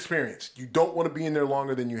pleasant experience. You don't want to be in there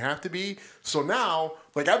longer than you have to be. So now,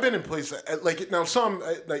 like I've been in places like now some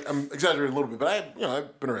like I'm exaggerating a little bit, but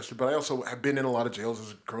I've been arrested, but I also have been in a lot of jails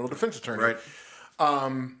as a criminal defense attorney, right?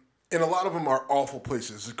 And a lot of them are awful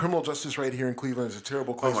places. The criminal justice right here in Cleveland is a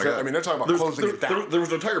terrible place. I mean, they're talking about closing it down. There was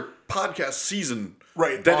an entire podcast season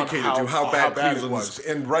dedicated to how bad Cleveland was.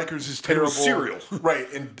 And Rikers is terrible. It was serial. Right.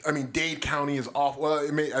 And, I mean, Dade County is awful. Well,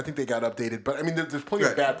 I think they got updated. But, I mean, there's plenty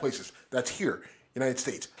of bad places. That's here, United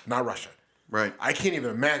States, not Russia. Right. I can't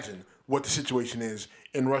even imagine what the situation is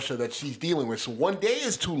in Russia that she's dealing with. So one day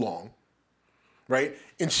is too long, right?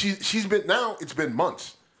 And she's been, now it's been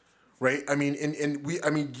months. Right, I mean,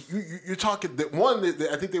 you're talking that one.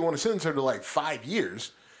 I think they want to sentence her to like 5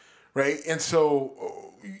 years, right? And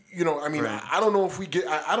so, I don't know if we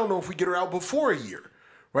get her out before a year,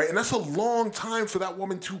 right? And that's a long time for that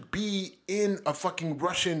woman to be in a fucking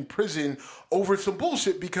Russian prison over some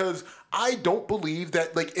bullshit. Because I don't believe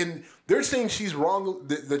that, like, and they're saying she's wrong,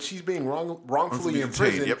 that she's being wrongfully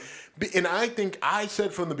imprisoned. Yep. And I think I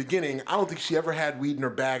said from the beginning, I don't think she ever had weed in her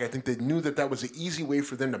bag. I think they knew that was an easy way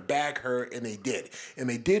for them to bag her, and they did. And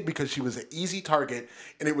they did because she was an easy target,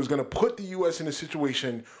 and it was going to put the U.S. in a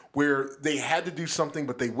situation where they had to do something,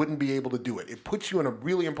 but they wouldn't be able to do it. It puts you in a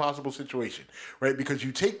really impossible situation, right? Because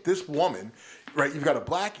you take this woman, right? You've got a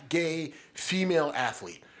black, gay, female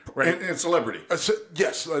athlete. Right, and celebrity.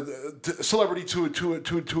 Celebrity to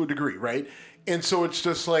a degree, right? And so it's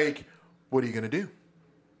just like, what are you gonna do?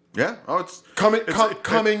 Yeah. Oh, it's come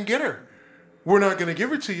and get her. We're not gonna give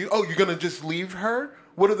her to you. Oh, you're gonna just leave her?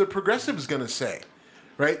 What are the progressives gonna say?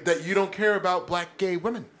 Right? That you don't care about black gay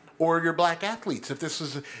women or your black athletes.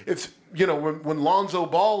 When Lonzo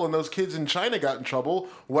Ball and those kids in China got in trouble,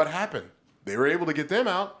 what happened? They were able to get them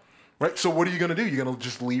out, right? So what are you gonna do? You're gonna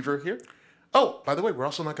just leave her here? Oh, by the way, we're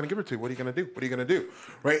also not going to give it to you. What are you going to do? What are you going to do?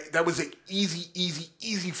 Right? That was an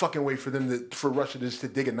easy fucking way for Russia just to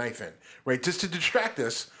dig a knife in, right? Just to distract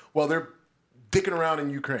us while they're dicking around in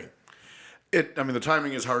Ukraine. The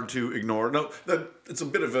timing is hard to ignore. No, it's a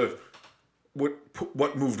bit of a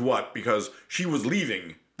what moved what, because she was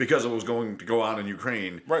leaving because it was going to go on in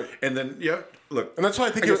Ukraine, right? And then look, and that's why I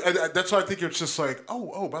think that's why I think it's just like,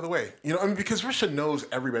 oh, by the way, because Russia knows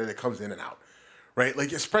everybody that comes in and out, right?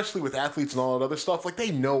 Like, especially with athletes and all that other stuff, like,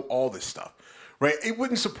 they know all this stuff, right? It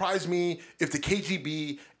wouldn't surprise me if the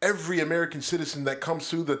KGB, every American citizen that comes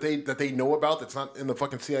through that they know about, that's not in the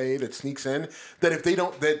fucking CIA, that sneaks in, that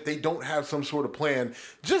they don't have some sort of plan,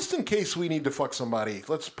 just in case we need to fuck somebody.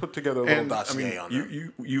 Let's put together a little dossier on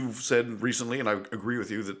them. You've said recently, and I agree with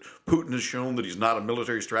you, that Putin has shown that he's not a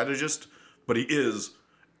military strategist, but he is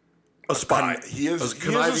a spy. He is a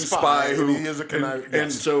conniving spy. He is a conniving.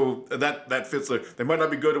 And so that fits. They might not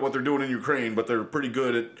be good at what they're doing in Ukraine, but they're pretty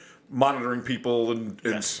good at monitoring people and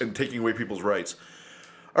taking away people's rights.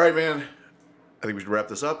 All right, man. I think we should wrap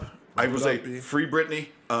this up. I will say, free Britney.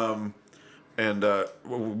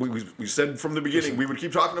 We said from the beginning we would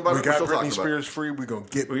keep talking about it. We got Britney Spears free. We're going to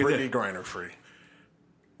get Brittany Griner free.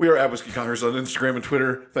 We are at Whiskey Congress on Instagram and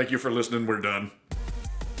Twitter. Thank you for listening. We're done.